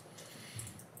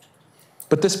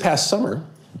 But this past summer,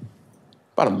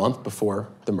 about a month before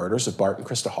the murders of Bart and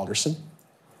Krista Halderson,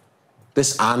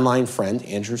 this online friend,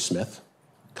 Andrew Smith,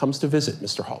 comes to visit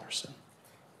Mr. Halderson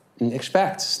and in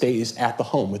fact stays at the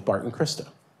home with Bart and Krista.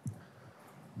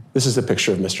 This is a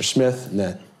picture of Mr. Smith in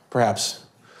that perhaps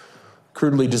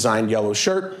crudely designed yellow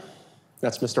shirt.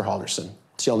 That's Mr. Halderson.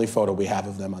 It's the only photo we have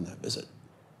of them on that visit.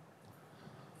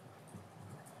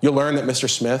 You'll learn that Mr.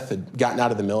 Smith had gotten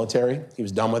out of the military. He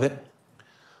was done with it.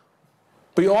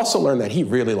 But you also learn that he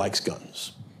really likes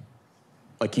guns.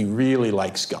 Like, he really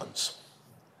likes guns.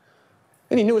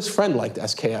 And he knew his friend liked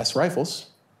SKS rifles.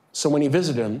 So when he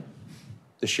visited him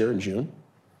this year in June,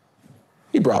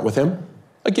 he brought with him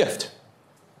a gift,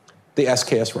 the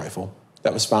SKS rifle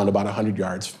that was found about 100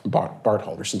 yards from Bart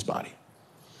Halderson's body.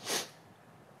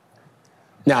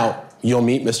 Now, you'll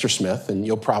meet Mr. Smith, and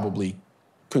you'll probably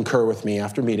concur with me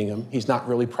after meeting him. He's not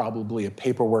really probably a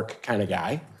paperwork kind of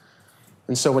guy.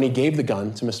 And so when he gave the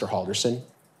gun to Mr. Halderson,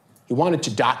 he wanted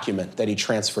to document that he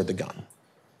transferred the gun.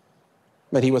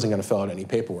 But he wasn't going to fill out any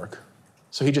paperwork.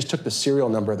 So he just took the serial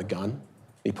number of the gun, and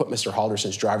he put Mr.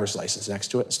 Halderson's driver's license next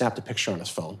to it and snapped a picture on his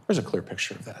phone. There's a clear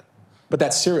picture of that. But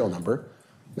that serial number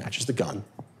matches the gun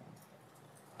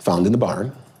found in the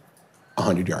barn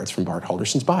 100 yards from Bart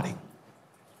Halderson's body.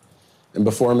 And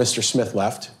before Mr. Smith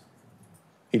left,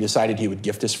 he decided he would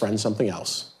gift his friend something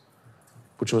else,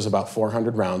 which was about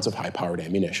 400 rounds of high-powered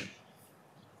ammunition.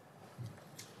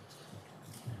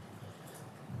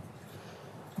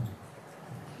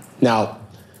 Now,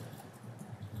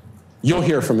 you'll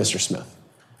hear from Mr. Smith.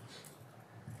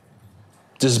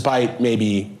 Despite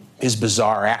maybe his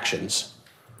bizarre actions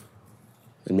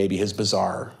and maybe his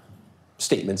bizarre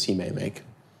statements he may make,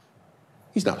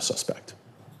 he's not a suspect.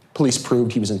 Police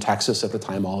proved he was in Texas at the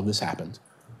time all of this happened.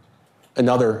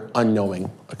 Another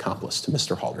unknowing accomplice to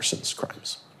Mr. Halderson's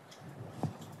crimes.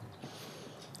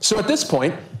 So at this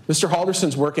point, Mr.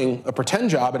 Halderson's working a pretend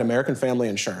job at American Family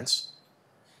Insurance.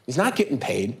 He's not getting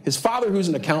paid. His father, who's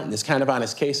an accountant, is kind of on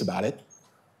his case about it.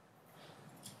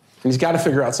 And he's got to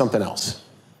figure out something else.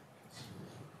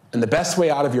 And the best way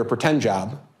out of your pretend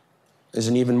job is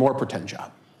an even more pretend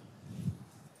job.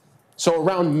 So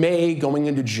around May, going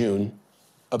into June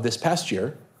of this past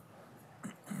year,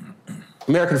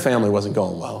 American Family wasn't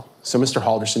going well, so Mr.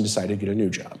 Halderson decided to get a new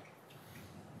job.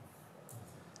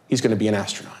 He's going to be an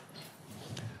astronaut.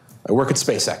 I work at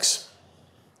SpaceX.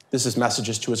 This is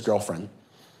messages to his girlfriend.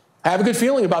 I have a good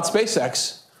feeling about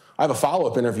SpaceX. I have a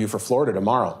follow-up interview for Florida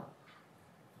tomorrow.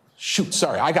 Shoot,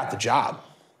 sorry, I got the job.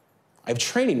 I have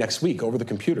training next week over the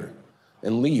computer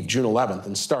and leave June 11th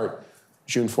and start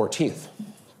June 14th.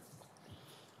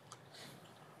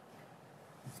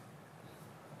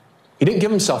 He didn't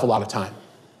give himself a lot of time,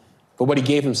 but what he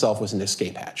gave himself was an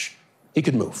escape hatch. He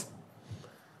could move.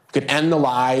 He could end the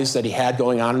lies that he had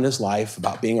going on in his life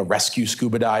about being a rescue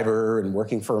scuba diver and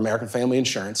working for American Family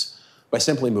Insurance by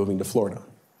simply moving to Florida.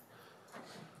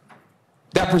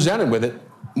 That presented with it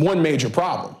one major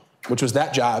problem, which was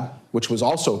that job, which was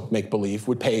also make-believe,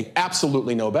 would pay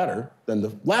absolutely no better than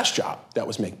the last job that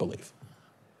was make-believe.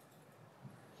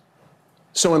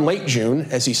 So in late June,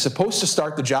 as he's supposed to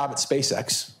start the job at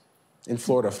SpaceX in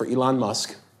Florida for Elon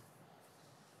Musk,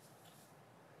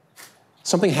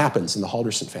 something happens in the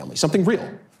Halderson family, something real.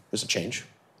 There's a change.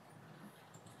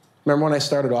 Remember when I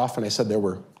started off and I said there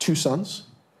were two sons?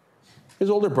 His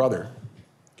older brother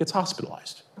gets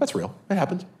hospitalized. That's real, it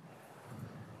happened.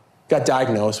 Got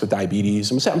diagnosed with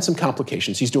diabetes and was having some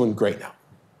complications. He's doing great now.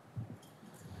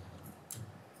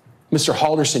 Mr.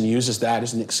 Halderson uses that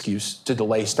as an excuse to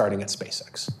delay starting at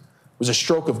SpaceX. It was a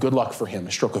stroke of good luck for him,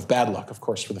 a stroke of bad luck, of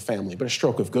course, for the family, but a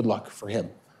stroke of good luck for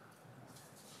him.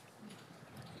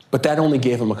 But that only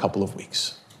gave him a couple of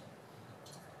weeks.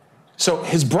 So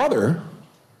his brother,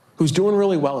 who's doing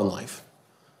really well in life,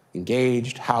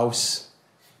 engaged, house,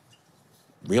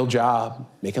 real job,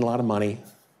 making a lot of money,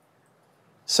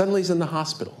 suddenly he's in the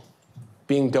hospital,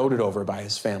 being doted over by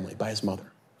his family, by his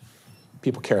mother.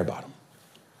 People care about him.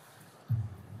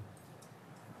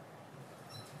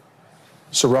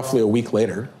 So roughly a week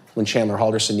later, when Chandler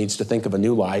Halderson needs to think of a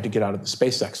new lie to get out of the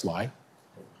SpaceX lie,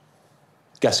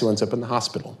 guess who ends up in the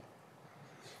hospital,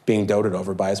 being doted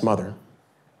over by his mother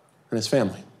and his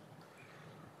family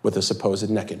with a supposed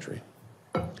neck injury.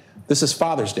 This is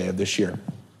Father's Day of this year,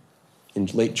 in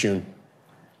late June.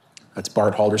 That's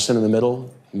Bart Halderson in the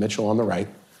middle, Mitchell on the right.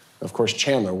 Of course,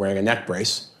 Chandler wearing a neck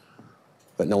brace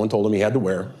that no one told him he had to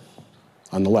wear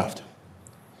on the left.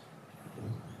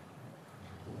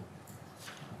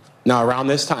 Now, around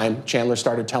this time, Chandler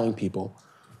started telling people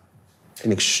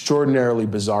an extraordinarily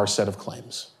bizarre set of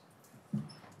claims.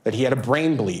 That he had a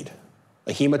brain bleed,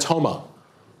 a hematoma,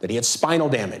 that he had spinal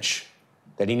damage,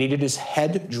 that he needed his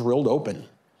head drilled open,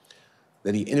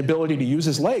 that he had inability to use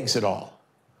his legs at all.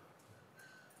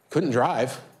 Couldn't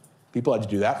drive. People had to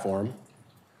do that for him.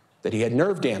 That he had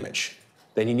nerve damage,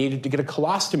 that he needed to get a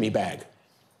colostomy bag.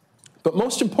 But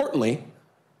most importantly,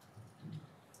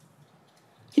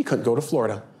 he couldn't go to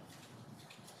Florida.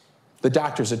 The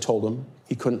doctors had told him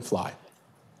he couldn't fly.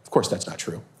 Of course, that's not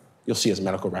true. You'll see his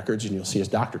medical records and you'll see his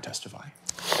doctor testify.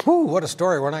 Whew, what a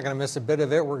story. We're not going to miss a bit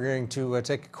of it. We're going to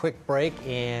take a quick break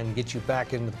and get you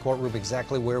back into the courtroom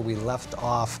exactly where we left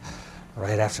off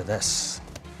right after this.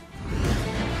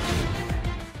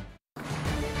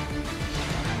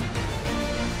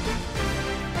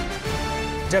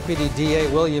 Deputy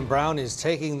DA William Brown is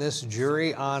taking this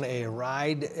jury on a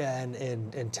ride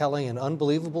and telling an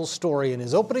unbelievable story. In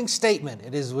his opening statement,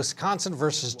 it is Wisconsin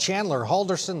versus Chandler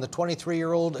Halderson, the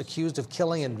 23-year-old accused of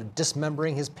killing and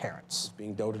dismembering his parents.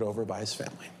 Being doted over by his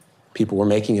family. People were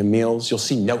making him meals. You'll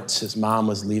see notes his mom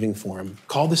was leaving for him.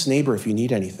 Call this neighbor if you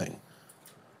need anything.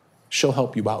 She'll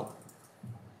help you out.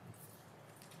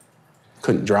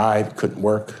 Couldn't drive, couldn't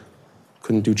work,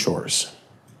 couldn't do chores.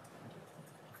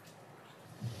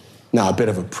 Now, a bit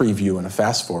of a preview and a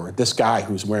fast forward. This guy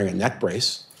who's wearing a neck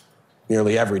brace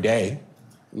nearly every day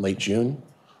in late June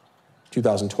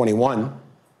 2021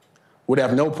 would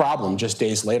have no problem just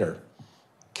days later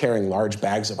carrying large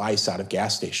bags of ice out of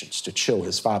gas stations to chill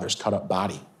his father's cut-up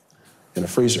body in a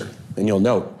freezer. And you'll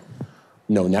note,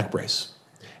 no neck brace.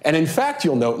 And in fact,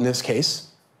 you'll note in this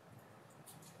case,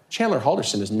 Chandler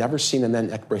Halderson has never seen a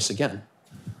neck brace again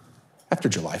after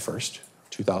July 1st,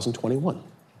 2021.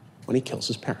 When he kills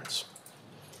his parents.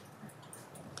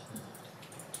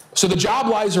 So the job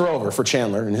lies are over for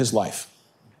Chandler in his life.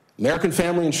 American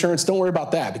Family Insurance, don't worry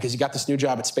about that because he got this new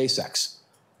job at SpaceX.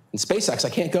 In SpaceX, I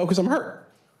can't go because I'm hurt.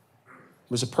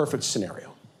 It was a perfect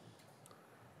scenario.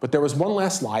 But there was one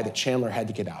last lie that Chandler had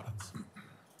to get out of.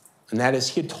 And that is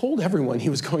he had told everyone he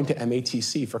was going to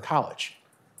MATC for college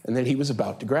and that he was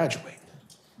about to graduate.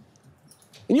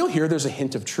 And you'll hear there's a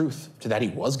hint of truth to that he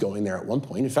was going there at one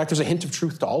point. In fact, there's a hint of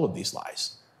truth to all of these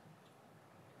lies.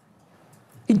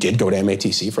 He did go to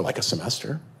MATC for like a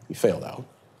semester. He failed out.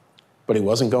 But he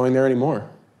wasn't going there anymore.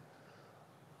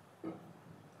 And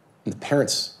the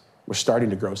parents were starting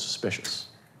to grow suspicious.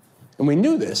 And we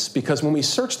knew this because when we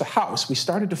searched the house, we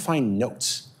started to find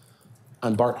notes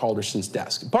on Bart Halderson's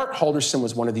desk. Bart Halderson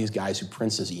was one of these guys who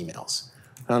prints his emails.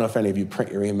 I don't know if any of you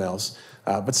print your emails.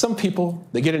 But some people,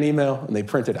 they get an email and they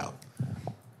print it out.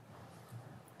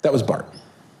 That was Bart.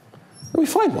 And we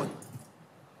find one.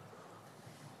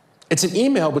 It's an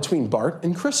email between Bart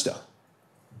and Krista,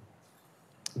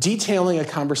 detailing a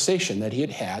conversation that he had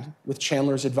had with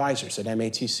Chandler's advisors at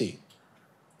MATC.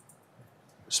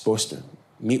 Supposed to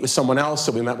meet with someone else,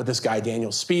 so we met with this guy,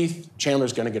 Daniel Spieth.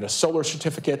 Chandler's going to get a solar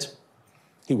certificate.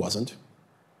 He wasn't.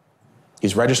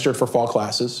 He's registered for fall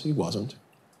classes. He wasn't.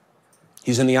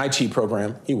 He's in the IT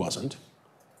program. He wasn't.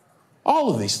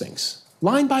 All of these things,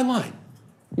 line by line,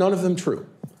 none of them true.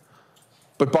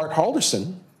 But Bart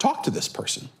Halderson talked to this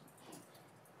person.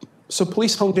 So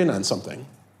police honed in on something,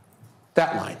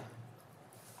 that line.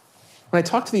 When I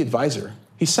talked to the advisor,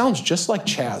 he sounds just like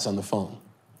Chaz on the phone.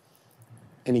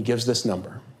 And he gives this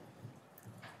number.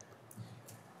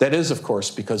 That is, of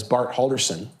course, because Bart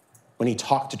Halderson, when he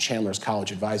talked to Chandler's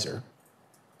college advisor,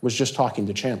 was just talking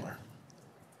to Chandler,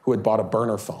 who had bought a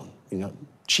burner phone,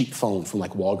 cheap phone from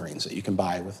like Walgreens that you can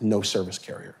buy with no service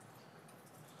carrier.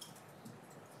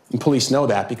 And police know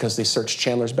that because they searched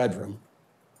Chandler's bedroom,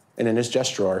 and in his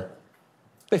desk drawer,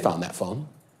 they found that phone.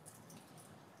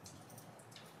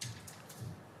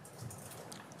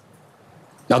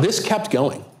 Now this kept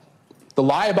going. The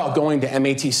lie about going to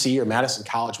MATC or Madison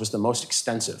College was the most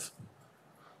extensive.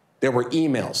 There were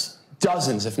emails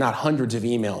dozens, if not hundreds of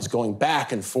emails going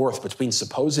back and forth between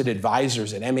supposed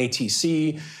advisors at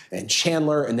MATC and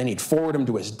Chandler, and then he'd forward them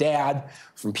to his dad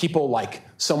from people like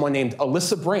someone named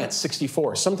Alyssa Brandt,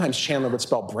 64. Sometimes Chandler would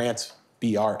spell Brandt,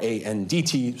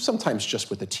 B-R-A-N-D-T, sometimes just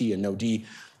with a T and no D,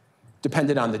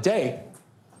 depended on the day.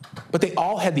 But they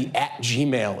all had the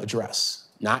 @Gmail address,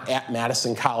 not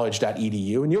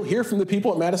 @madisoncollege.edu. And you'll hear from the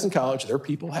people at Madison College, their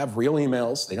people have real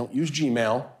emails, they don't use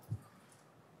Gmail.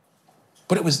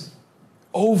 But it was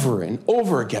over and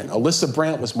over again. Alyssa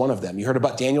Brandt was one of them. You heard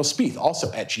about Daniel Spieth,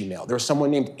 also @Gmail. There was someone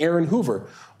named Aaron Hoover,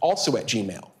 also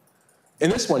 @Gmail. In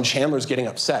this one, Chandler's getting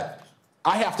upset.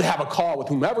 I have to have a call with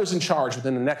whomever's in charge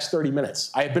within the next 30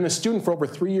 minutes. I have been a student for over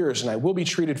 3 years and I will be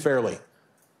treated fairly.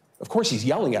 Of course, he's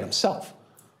yelling at himself.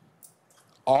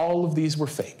 All of these were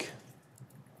fake.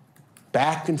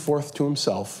 Back and forth to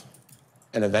himself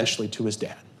and eventually to his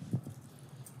dad.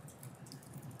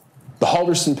 The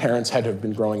Halderson parents had to have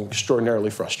been growing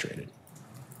extraordinarily frustrated.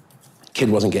 Kid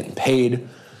wasn't getting paid, he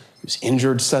was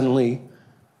injured suddenly,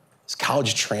 his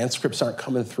college transcripts aren't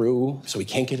coming through, so he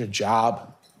can't get a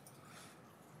job.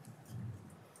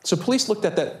 So police looked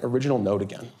at that original note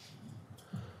again.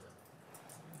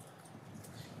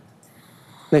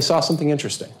 They saw something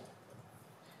interesting,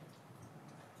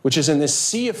 which is in this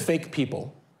sea of fake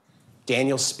people,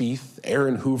 Daniel Spieth,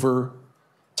 Aaron Hoover,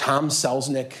 Tom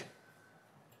Selznick,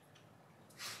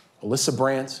 Alyssa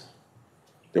Brandt,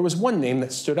 there was one name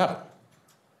that stood out,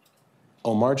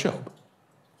 Omar Jobe.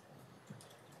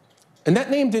 And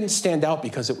that name didn't stand out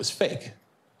because it was fake.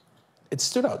 It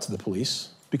stood out to the police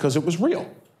because it was real.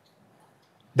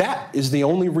 That is the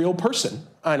only real person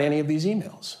on any of these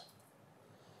emails.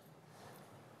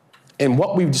 And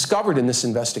what we've discovered in this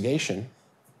investigation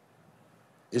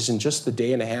is in just the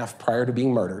day and a half prior to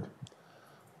being murdered,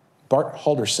 Bart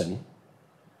Halderson,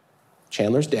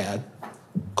 Chandler's dad,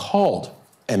 called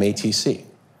MATC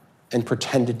and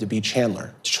pretended to be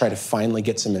Chandler to try to finally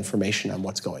get some information on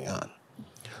what's going on.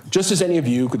 Just as any of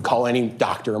you could call any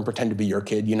doctor and pretend to be your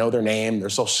kid, you know their name, their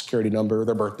social security number,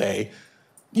 their birthday,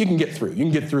 you can get through. You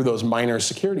can get through those minor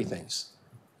security things.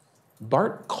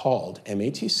 Bart called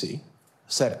MATC,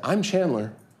 said, I'm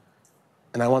Chandler,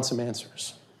 and I want some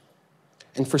answers.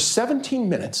 And for 17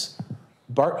 minutes,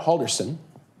 Bart Halderson,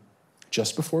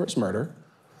 just before his murder,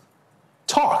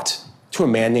 talked to a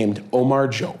man named Omar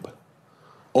Jobe.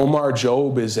 Omar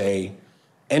Jobe is a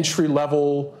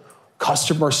entry-level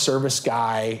customer service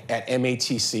guy at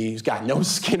MATC. He's got no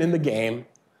skin in the game,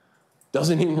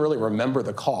 doesn't even really remember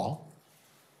the call,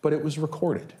 but it was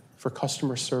recorded for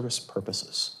customer service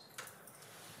purposes.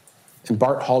 And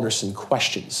Bart Halderson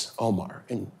questions Omar,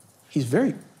 and he's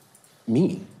very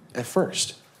mean at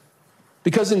first,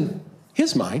 because in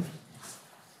his mind,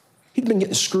 he'd been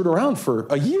getting screwed around for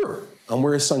a year on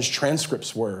where his son's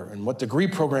transcripts were and what degree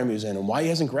program he was in and why he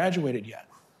hasn't graduated yet.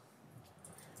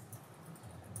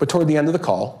 But toward the end of the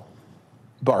call,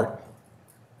 Bart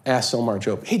asks Omar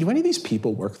Jobe, hey, do any of these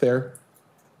people work there?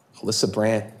 Alyssa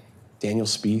Brandt, Daniel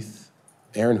Spieth,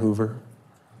 Aaron Hoover.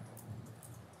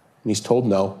 And he's told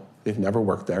no, they've never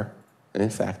worked there. And in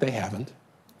fact, they haven't.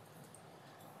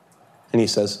 And he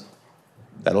says,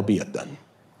 that'll be it then.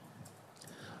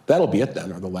 That'll be it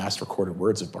then are the last recorded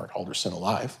words of Bart Halderson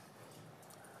alive.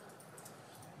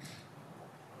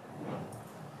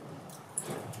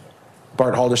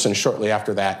 Bart Halderson, shortly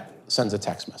after that, sends a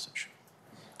text message.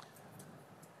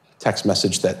 Text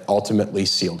message that ultimately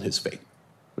sealed his fate,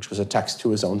 which was a text to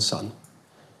his own son.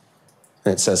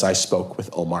 And it says, I spoke with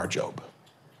Omar Jobe.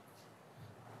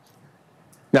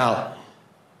 Now,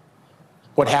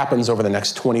 what happens over the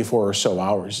next 24 or so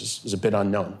hours is a bit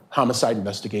unknown. Homicide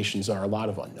investigations are a lot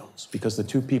of unknowns because the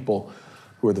two people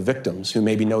who are the victims, who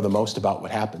maybe know the most about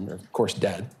what happened, are of course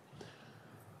dead.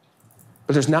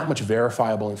 But there's not much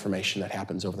verifiable information that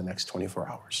happens over the next 24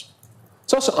 hours.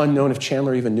 It's also unknown if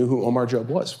Chandler even knew who Omar Jobe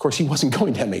was. Of course, he wasn't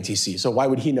going to MATC, so why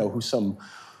would he know who some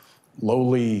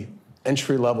lowly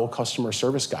entry-level customer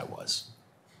service guy was?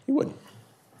 He wouldn't.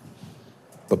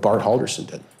 But Bart Halderson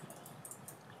did.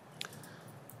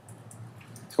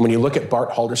 And when you look at Bart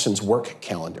Halderson's work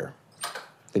calendar,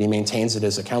 that he maintains at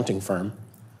his accounting firm,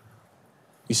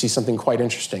 you see something quite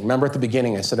interesting. Remember at the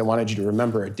beginning, I said I wanted you to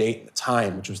remember a date and a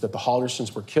time, which was that the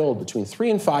Haldersons were killed between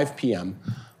 3 and 5 p.m.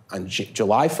 on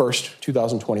July 1st,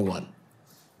 2021.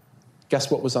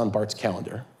 Guess what was on Bart's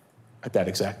calendar at that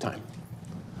exact time?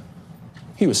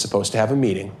 He was supposed to have a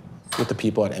meeting with the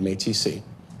people at MATC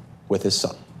with his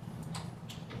son.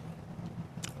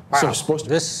 Wow. So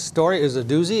this story is a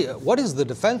doozy. What is the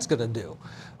defense going to do?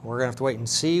 We're going to have to wait and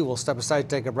see. We'll step aside,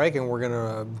 take a break, and we're going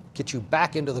to get you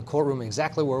back into the courtroom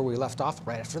exactly where we left off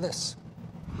right after this.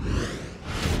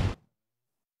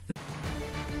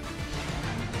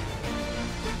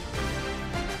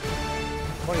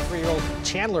 23-year-old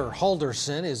Chandler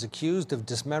Halderson is accused of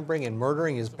dismembering and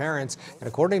murdering his parents. And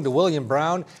according to William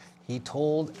Brown, he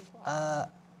told a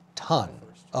ton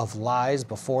of lies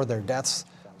before their deaths.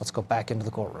 Let's go back into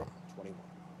the courtroom.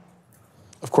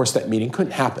 Of course, that meeting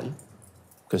couldn't happen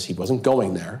because he wasn't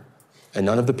going there, and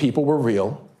none of the people were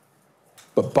real.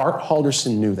 But Bart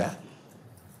Halderson knew that.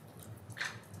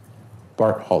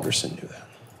 Bart Halderson knew that.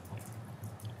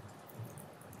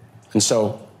 And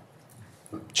so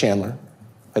Chandler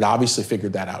had obviously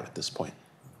figured that out at this point.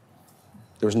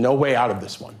 There was no way out of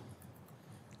this one.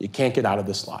 You can't get out of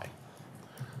this lie.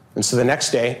 And so the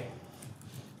next day,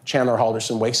 Chandler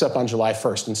Halderson wakes up on July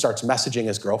 1st and starts messaging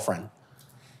his girlfriend.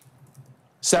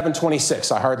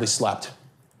 7:26, I hardly slept.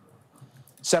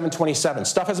 7:27,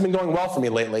 stuff hasn't been going well for me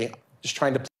lately. Just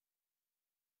trying to.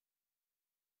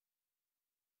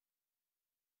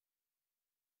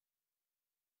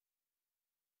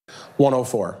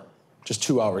 1:04, just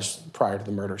 2 hours prior to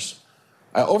the murders.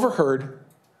 I overheard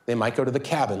they might go to the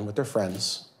cabin with their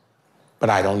friends, but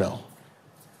I don't know.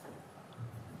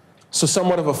 So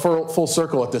somewhat of a full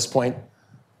circle at this point,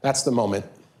 that's the moment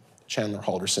Chandler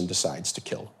Halderson decides to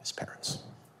kill his parents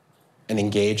and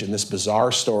engage in this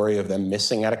bizarre story of them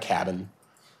missing at a cabin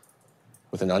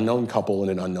with an unknown couple in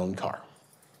an unknown car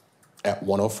at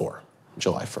 1:04,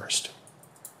 July 1st.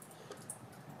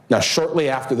 Now, shortly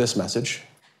after this message,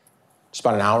 just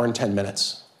about an hour and 10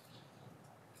 minutes,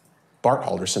 Bart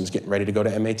Halderson's getting ready to go to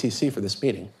MATC for this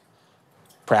meeting.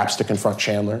 Perhaps to confront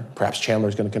Chandler, perhaps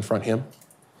Chandler's gonna confront him.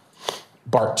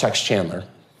 Bart texts Chandler,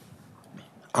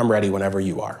 "I'm ready whenever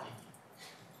you are."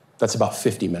 That's about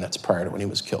 50 minutes prior to when he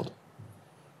was killed.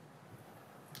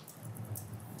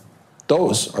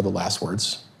 Those are the last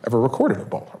words ever recorded of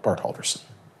Bart Halderson.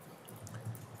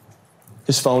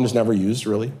 His phone is never used,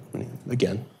 really.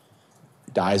 Again,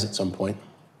 he dies at some point.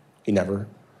 He never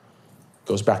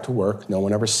goes back to work. No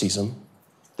one ever sees him.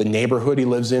 The neighborhood he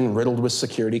lives in, riddled with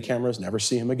security cameras, never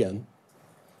see him again.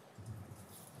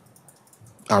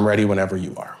 I'm ready whenever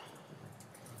you are.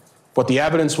 What the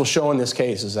evidence will show in this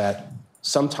case is that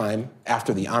sometime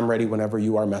after the "I'm ready whenever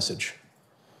you are" message,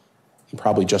 and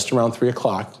probably just around 3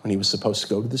 o'clock when he was supposed to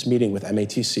go to this meeting with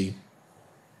MATC,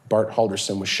 Bart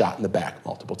Halderson was shot in the back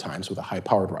multiple times with a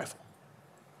high-powered rifle.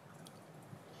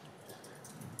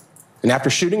 And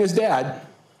after shooting his dad,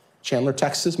 Chandler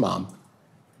texts his mom,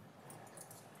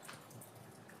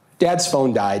 "Dad's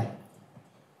phone died.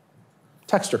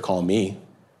 Text or call me.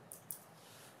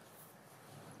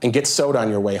 And get sewed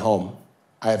on your way home.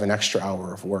 I have an extra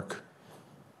hour of work."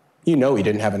 You know he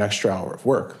didn't have an extra hour of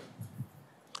work,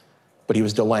 but he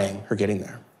was delaying her getting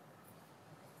there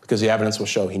because the evidence will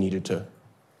show he needed to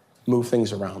move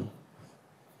things around,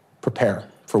 prepare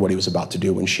for what he was about to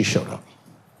do when she showed up.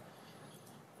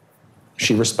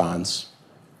 She responds,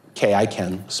 "Kay, I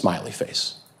can," smiley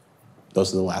face.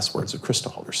 Those are the last words of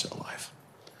Krista Halderson alive.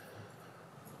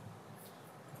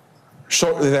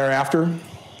 Shortly thereafter,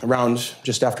 around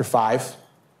just after 5,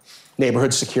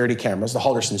 neighborhood security cameras, the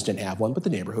Haldersons didn't have one, but the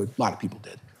neighborhood, a lot of people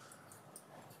did,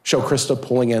 show Krista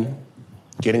pulling in,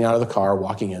 getting out of the car,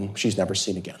 walking in. She's never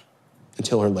seen again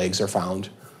until her legs are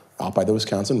found out by the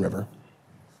Wisconsin River.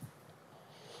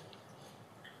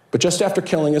 But just after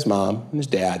killing his mom and his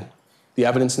dad, the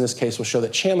evidence in this case will show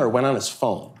that Chandler went on his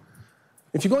phone.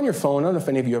 If you go on your phone, I don't know if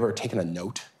any of you have ever taken a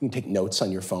note. You can take notes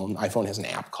on your phone. iPhone has an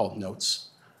app called Notes.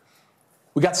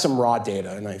 We got some raw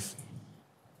data, and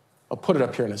I'll put it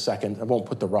up here in a second. I won't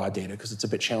put the raw data because it's a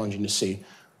bit challenging to see.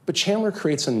 But Chandler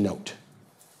creates a note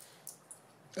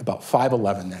about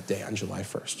 5:11 that day on July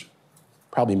 1st,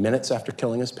 probably minutes after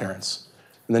killing his parents.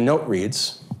 And the note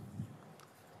reads,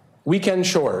 "Weekend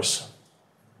chores,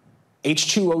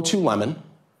 H2O2 lemon."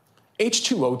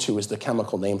 H2O2 is the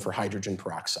chemical name for hydrogen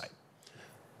peroxide.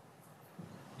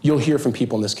 You'll hear from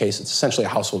people in this case, it's essentially a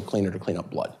household cleaner to clean up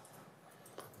blood.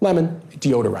 Lemon, it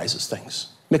deodorizes things.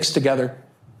 Mixed together,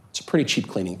 it's a pretty cheap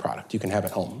cleaning product you can have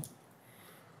at home.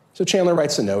 So Chandler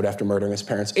writes a note after murdering his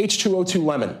parents, "H2O2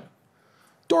 lemon,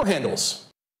 door handles."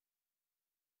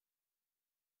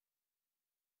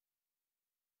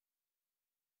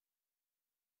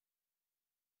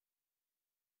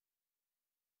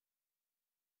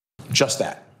 Just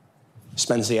that.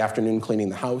 Spends the afternoon cleaning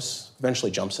the house, eventually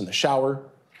jumps in the shower.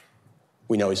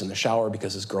 We know he's in the shower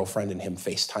because his girlfriend and him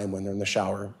FaceTime when they're in the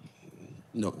shower.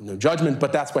 No judgment,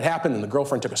 but that's what happened, and the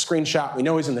girlfriend took a screenshot. We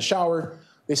know he's in the shower.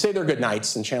 They say they're good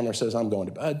nights, and Chandler says, "I'm going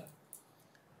to bed."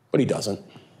 But he doesn't.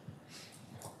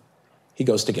 He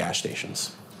goes to gas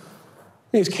stations.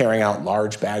 He's carrying out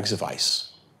large bags of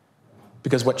ice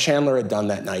because what Chandler had done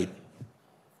that night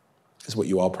is what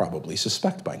you all probably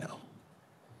suspect by now.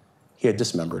 He had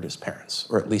dismembered his parents,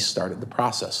 or at least started the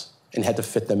process and had to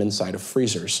fit them inside of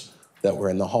freezers that were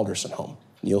in the Halderson home.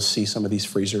 And you'll see some of these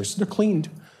freezers, they're cleaned,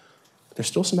 but there's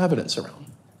still some evidence around.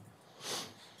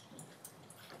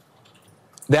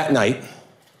 That night,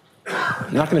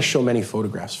 I'm not going to show many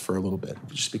photographs for a little bit,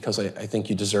 just because I think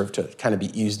you deserve to kind of be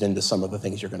eased into some of the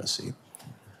things you're going to see.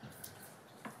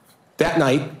 That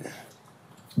night,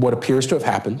 what appears to have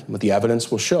happened, what the evidence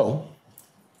will show,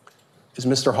 is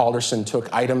Mr. Halderson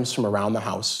took items from around the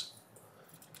house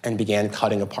and began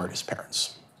cutting apart his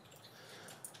parents.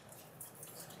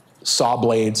 Saw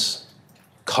blades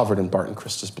covered in Bart and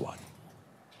Krista's blood.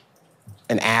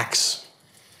 An axe,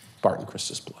 Bart and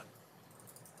Krista's blood.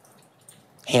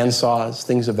 Hand saws,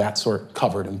 things of that sort,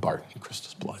 covered in Bart and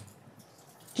Krista's blood.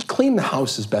 He cleaned the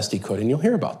house as best he could, and you'll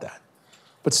hear about that.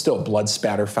 But still, blood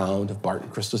spatter found of Bart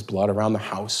and Krista's blood around the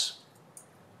house.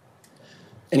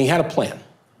 And he had a plan. It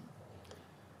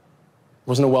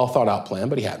wasn't a well-thought-out plan,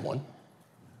 but he had one.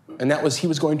 And that was he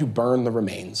was going to burn the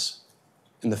remains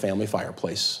in the family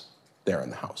fireplace there in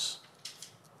the house.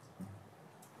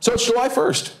 So it's July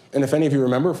 1st, and if any of you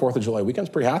remember, 4th of July weekend's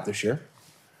pretty hot this year.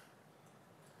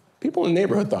 People in the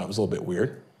neighborhood thought it was a little bit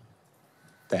weird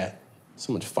that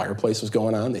so much fireplace was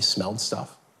going on. They smelled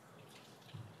stuff.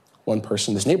 One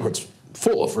person, this neighborhood's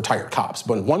full of retired cops,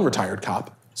 but one retired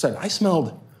cop said, I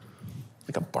smelled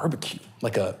like a barbecue,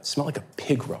 smelled like a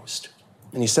pig roast.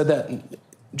 And he said that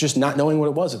just not knowing what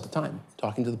it was at the time,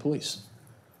 talking to the police.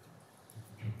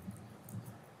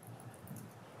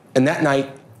 And that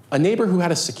night, a neighbor who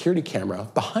had a security camera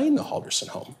behind the Halderson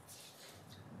home,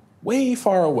 way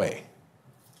far away,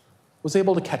 was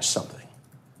able to catch something.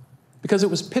 Because it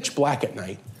was pitch black at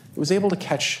night, it was able to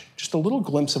catch just a little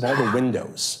glimpse of all the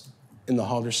windows in the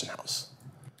Halderson house.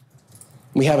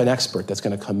 We have an expert that's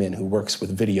going to come in who works with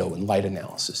video and light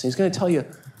analysis. And he's going to tell you,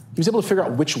 he was able to figure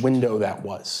out which window that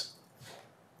was.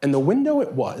 And the window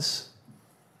it was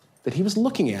that he was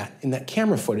looking at in that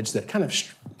camera footage that kind of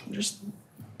just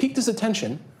piqued his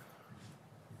attention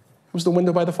was the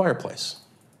window by the fireplace.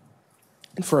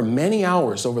 And for many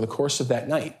hours over the course of that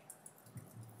night,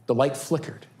 the light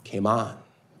flickered, came on,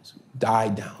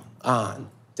 died down, on,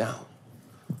 down.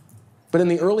 But in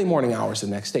the early morning hours the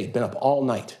next day, he'd been up all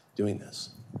night doing this.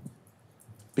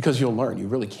 Because you'll learn, you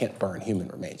really can't burn human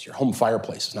remains. Your home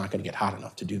fireplace is not going to get hot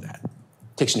enough to do that.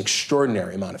 It takes an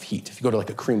extraordinary amount of heat. If you go to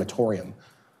like a crematorium,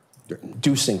 you're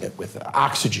inducing it with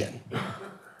oxygen,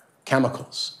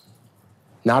 chemicals,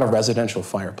 not a residential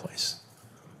fireplace.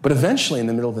 But eventually, in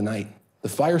the middle of the night, the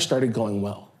fire started going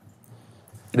well.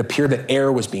 It appeared that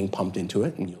air was being pumped into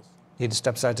it. And Need to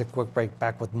step aside, take a quick break,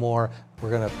 back with more. We're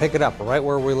going to pick it up right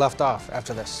where we left off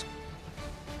after this.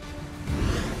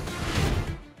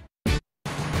 Back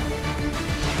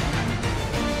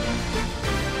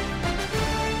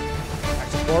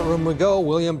to the courtroom we go.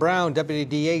 William Brown, Deputy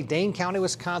DA, Dane County,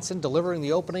 Wisconsin, delivering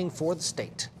the opening for the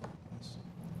state.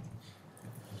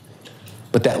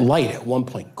 But that light at one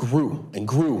point grew and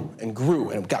grew and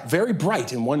grew, and it got very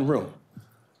bright in one room.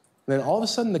 And then all of a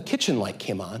sudden, the kitchen light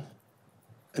came on,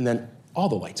 and then all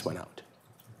the lights went out.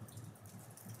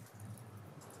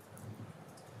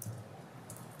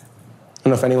 I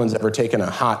don't know if anyone's ever taken a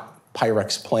hot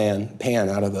Pyrex pan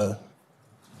out of the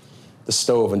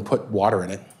stove and put water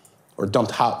in it, or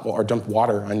dumped hot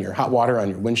water on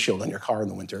your windshield on your car in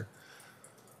the winter.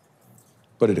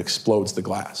 But it explodes the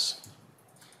glass.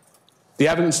 The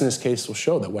evidence in this case will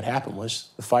show that what happened was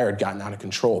the fire had gotten out of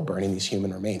control, burning these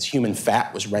human remains. Human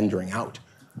fat was rendering out.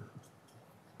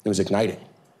 It was igniting.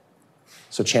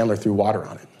 So Chandler threw water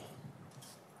on it.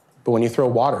 But when you throw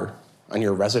water on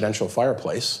your residential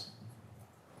fireplace,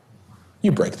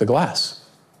 you break the glass.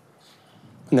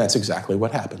 And that's exactly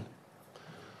what happened.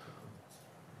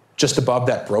 Just above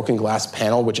that broken glass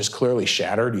panel, which is clearly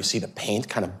shattered, you see the paint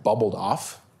kind of bubbled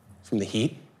off from the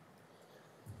heat.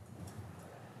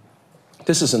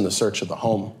 This is in the search of the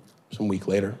home some week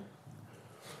later.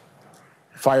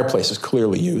 Fireplace is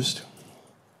clearly used.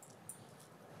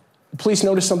 The police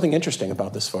noticed something interesting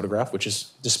about this photograph, which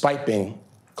is, despite being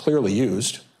clearly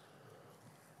used,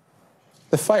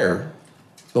 the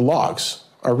logs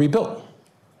are rebuilt.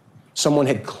 Someone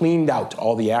had cleaned out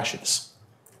all the ashes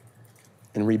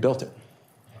and rebuilt it.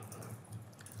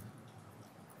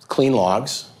 Clean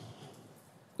logs,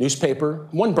 newspaper,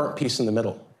 one burnt piece in the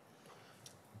middle.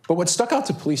 But what stuck out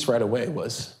to police right away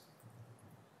was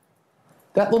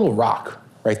that little rock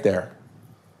right there.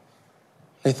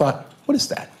 They thought, what is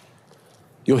that?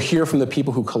 You'll hear from the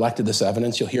people who collected this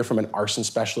evidence. You'll hear from an arson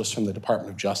specialist from the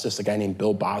Department of Justice, a guy named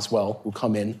Bill Boswell, who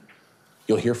come in.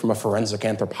 You'll hear from a forensic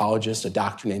anthropologist, a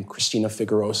doctor named Cristina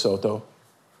Figueroa Soto,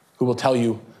 who will tell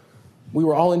you, we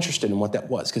were all interested in what that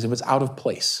was because it was out of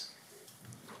place.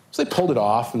 So they pulled it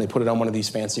off and they put it on one of these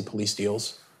fancy police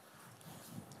deals.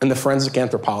 And the forensic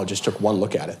anthropologist took one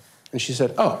look at it. And she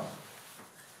said, oh,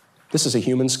 this is a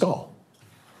human skull.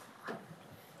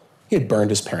 He had burned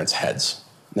his parents' heads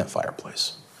in that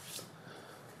fireplace.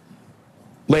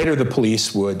 Later, the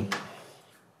police would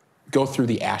go through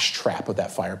the ash trap of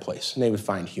that fireplace, and they would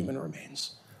find human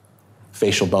remains.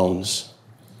 Facial bones,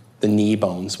 the knee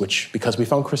bones, which, because we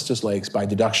found Krista's legs, by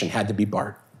deduction, had to be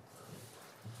Bart.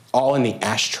 All in the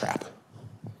ash trap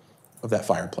of that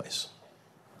fireplace.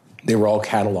 They were all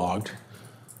cataloged.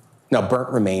 Now, burnt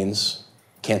remains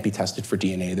can't be tested for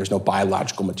DNA. There's no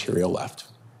biological material left.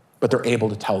 But they're able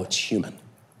to tell it's human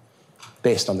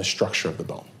based on the structure of the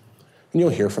bone. And you'll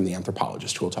hear from the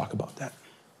anthropologist who will talk about that.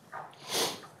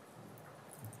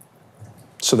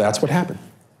 So that's what happened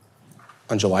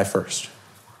on July 1st.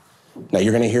 Now,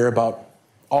 you're going to hear about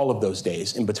all of those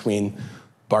days in between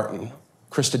Bart and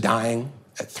Krista dying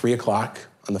at 3 o'clock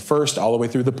on the 1st, all the way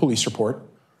through the police report.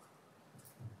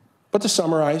 But to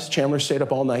summarize, Chandler stayed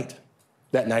up all night,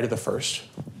 that night of the 1st.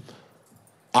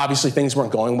 Obviously, things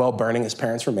weren't going well, burning his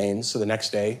parents' remains, so the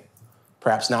next day,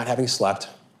 perhaps not having slept,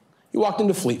 he walked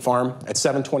into Fleet Farm at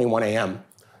 7:21 a.m.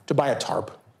 to buy a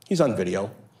tarp. He's on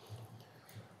video.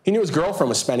 He knew his girlfriend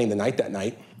was spending the night that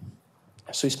night,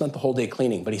 so he spent the whole day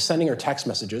cleaning, but he's sending her text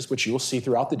messages, which you will see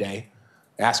throughout the day,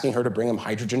 asking her to bring him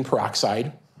hydrogen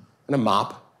peroxide and a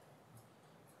mop,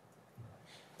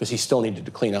 because he still needed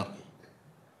to clean up.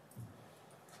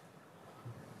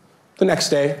 The next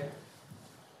day,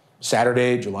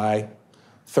 Saturday, July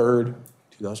 3rd,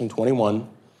 2021,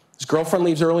 his girlfriend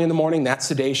leaves early in the morning. That's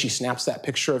the day she snaps that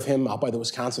picture of him out by the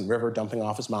Wisconsin River dumping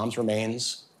off his mom's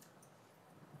remains.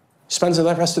 Spends the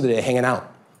rest of the day hanging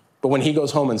out. But when he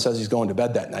goes home and says he's going to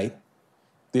bed that night,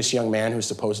 this young man who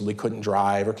supposedly couldn't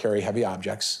drive or carry heavy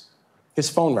objects, his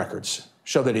phone records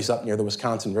show that he's up near the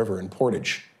Wisconsin River in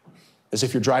Portage, as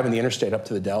if you're driving the interstate up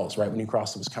to the Dells, right when you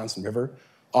cross the Wisconsin River,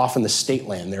 off in the state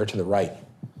land there to the right.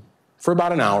 For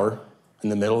about an hour in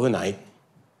the middle of the night,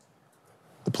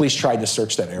 the police tried to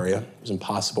search that area. It was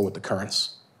impossible with the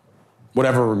currents.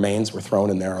 Whatever remains were thrown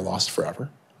in there are lost forever.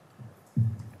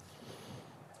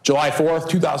 July 4th,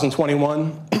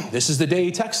 2021, this is the day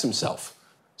he texts himself.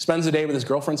 Spends the day with his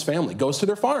girlfriend's family, goes to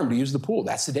their farm to use the pool.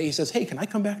 That's the day he says, hey, can I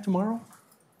come back tomorrow?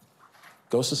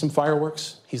 Goes to some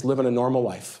fireworks. He's living a normal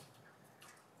life.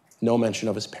 No mention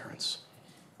of his parents.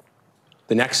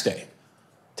 The next day,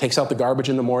 takes out the garbage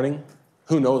in the morning.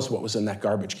 Who knows what was in that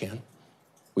garbage can?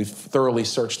 We've thoroughly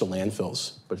searched the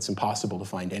landfills, but it's impossible to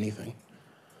find anything.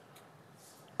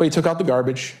 But he took out the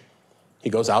garbage. He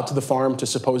goes out to the farm to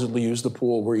supposedly use the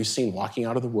pool where he's seen walking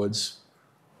out of the woods.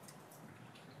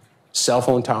 Cell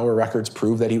phone tower records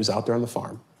prove that he was out there on the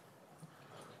farm.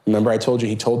 Remember I told you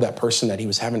he told that person that he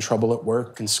was having trouble at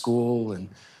work and school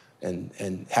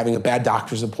and having a bad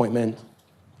doctor's appointment.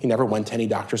 He never went to any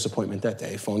doctor's appointment that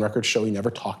day. Phone records show he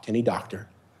never talked to any doctor.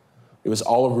 It was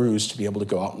all a ruse to be able to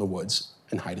go out in the woods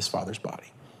and hide his father's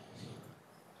body.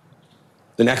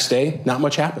 The next day, not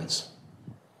much happens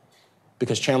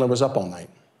because Chandler was up all night.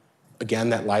 Again,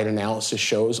 that light analysis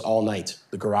shows all night,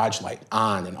 the garage light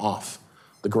on and off.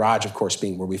 The garage, of course,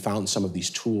 being where we found some of these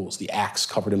tools, the axe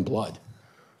covered in blood.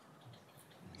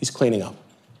 He's cleaning up.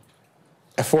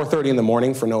 At 4:30 in the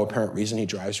morning, for no apparent reason, he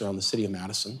drives around the city of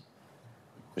Madison.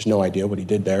 There's no idea what he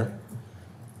did there.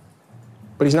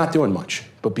 But he's not doing much.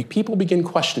 But people begin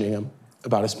questioning him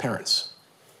about his parents.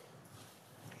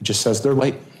 He just says they're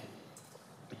late.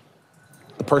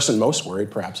 The person most worried,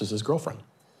 perhaps, is his girlfriend.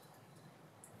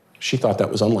 She thought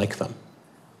that was unlike them.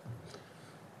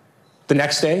 The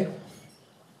next day,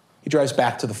 he drives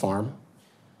back to the farm,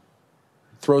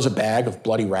 throws a bag of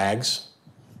bloody rags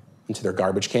into their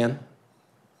garbage can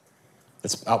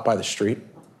that's out by the street.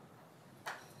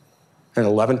 And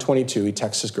at 11:22, he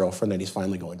texts his girlfriend that he's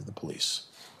finally going to the police.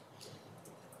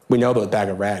 We know that bag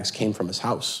of rags came from his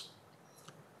house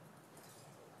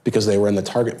because they were in the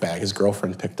Target bag his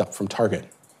girlfriend picked up from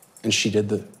Target, and she did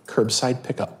the curbside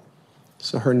pickup.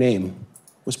 So her name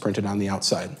was printed on the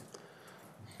outside.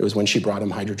 It was when she brought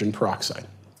him hydrogen peroxide.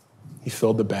 He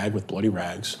filled the bag with bloody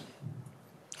rags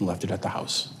and left it at the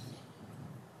house.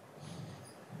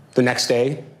 The next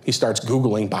day, he starts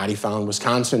Googling body found,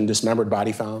 Wisconsin dismembered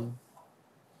body found.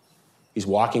 He's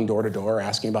walking door to door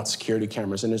asking about security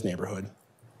cameras in his neighborhood.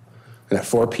 And at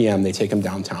 4 p.m., they take him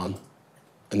downtown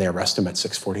and they arrest him at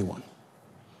 6:41.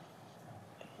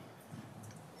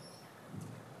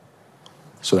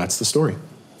 So that's the story.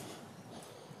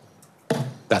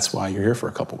 That's why you're here for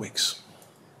a couple weeks.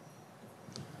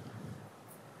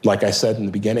 Like I said in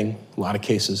the beginning, a lot of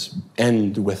cases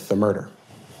end with the murder.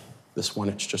 This one,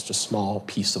 it's just a small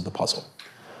piece of the puzzle.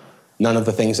 None of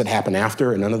the things that happen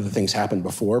after and none of the things happened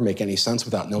before make any sense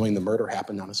without knowing the murder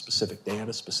happened on a specific day at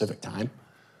a specific time.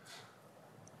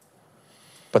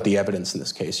 But the evidence in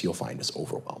this case you'll find is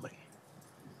overwhelming.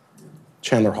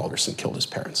 Chandler Halderson killed his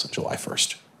parents on July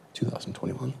 1st,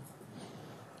 2021.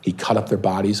 He cut up their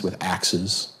bodies with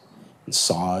axes and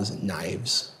saws and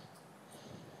knives.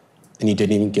 And he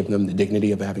didn't even give them the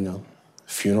dignity of having a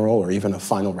funeral or even a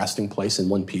final resting place in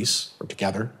one piece or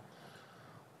together.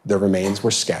 Their remains were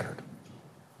scattered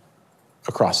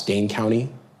across Dane County,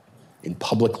 in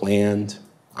public land,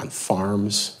 on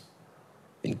farms,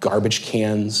 in garbage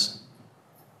cans,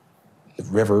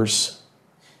 in rivers,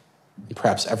 and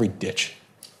perhaps every ditch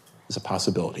is a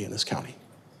possibility in this county.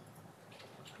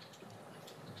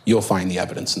 You'll find the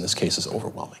evidence in this case is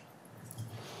overwhelming.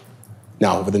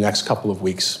 Now, over the next couple of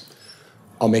weeks,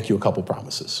 I'll make you a couple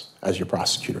promises as your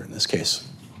prosecutor in this case.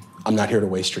 I'm not here to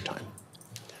waste your time.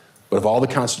 But of all the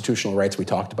constitutional rights we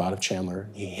talked about of Chandler,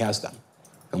 he has them.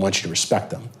 I want you to respect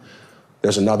them.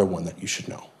 There's another one that you should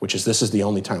know, which is this is the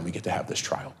only time we get to have this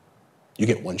trial. You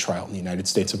get one trial in the United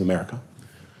States of America,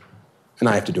 and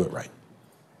I have to do it right.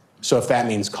 So if that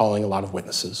means calling a lot of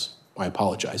witnesses, I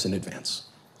apologize in advance.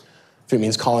 If it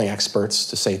means calling experts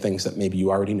to say things that maybe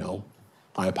you already know,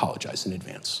 I apologize in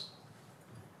advance.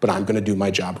 But I'm going to do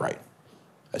my job right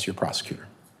as your prosecutor.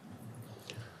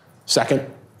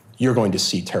 Second, you're going to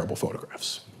see terrible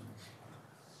photographs.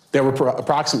 There were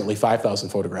approximately 5,000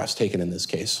 photographs taken in this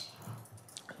case.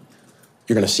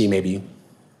 You're going to see maybe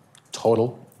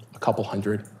total a couple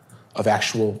hundred of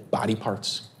actual body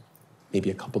parts, maybe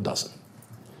a couple dozen.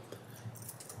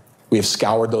 We have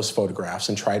scoured those photographs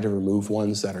and tried to remove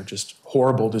ones that are just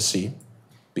horrible to see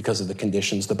because of the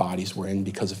conditions the bodies were in,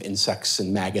 because of insects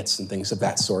and maggots and things of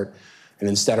that sort, and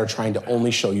instead are trying to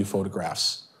only show you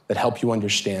photographs that help you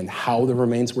understand how the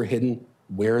remains were hidden,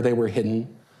 where they were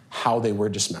hidden, how they were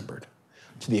dismembered.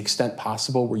 To the extent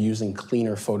possible, we're using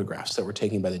cleaner photographs that were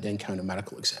taken by the Dane County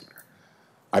Medical Examiner.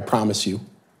 I promise you,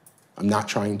 I'm not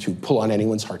trying to pull on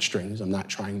anyone's heartstrings. I'm not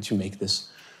trying to make this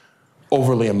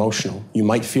overly emotional. You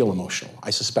might feel emotional. I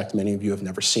suspect many of you have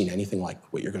never seen anything like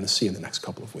what you're going to see in the next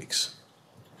couple of weeks.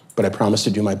 But I promise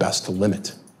to do my best to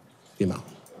limit the amount.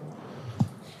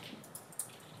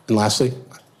 And lastly,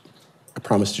 I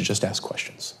promise to just ask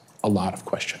questions, a lot of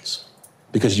questions,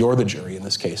 because you're the jury in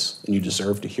this case, and you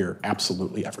deserve to hear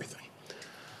absolutely everything.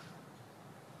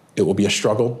 It will be a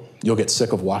struggle. You'll get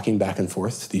sick of walking back and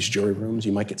forth to these jury rooms.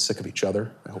 You might get sick of each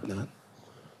other. I hope not.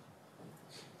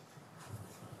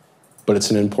 But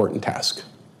it's an important task.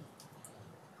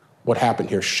 What happened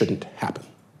here shouldn't happen,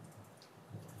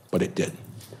 but it did.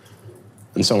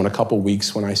 And so in a couple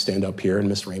weeks, when I stand up here and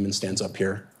Ms. Raymond stands up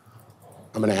here,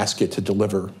 I'm going to ask you to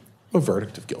deliver a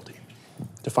verdict of guilty,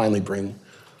 to finally bring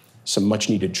some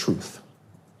much-needed truth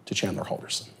to Chandler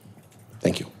Halderson.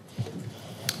 Thank you.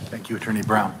 Thank you, Attorney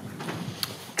Brown.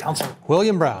 Counsel.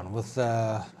 William Brown with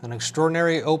an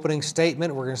extraordinary opening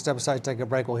statement. We're going to step aside, take a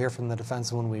break. We'll hear from the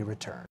defense when we return.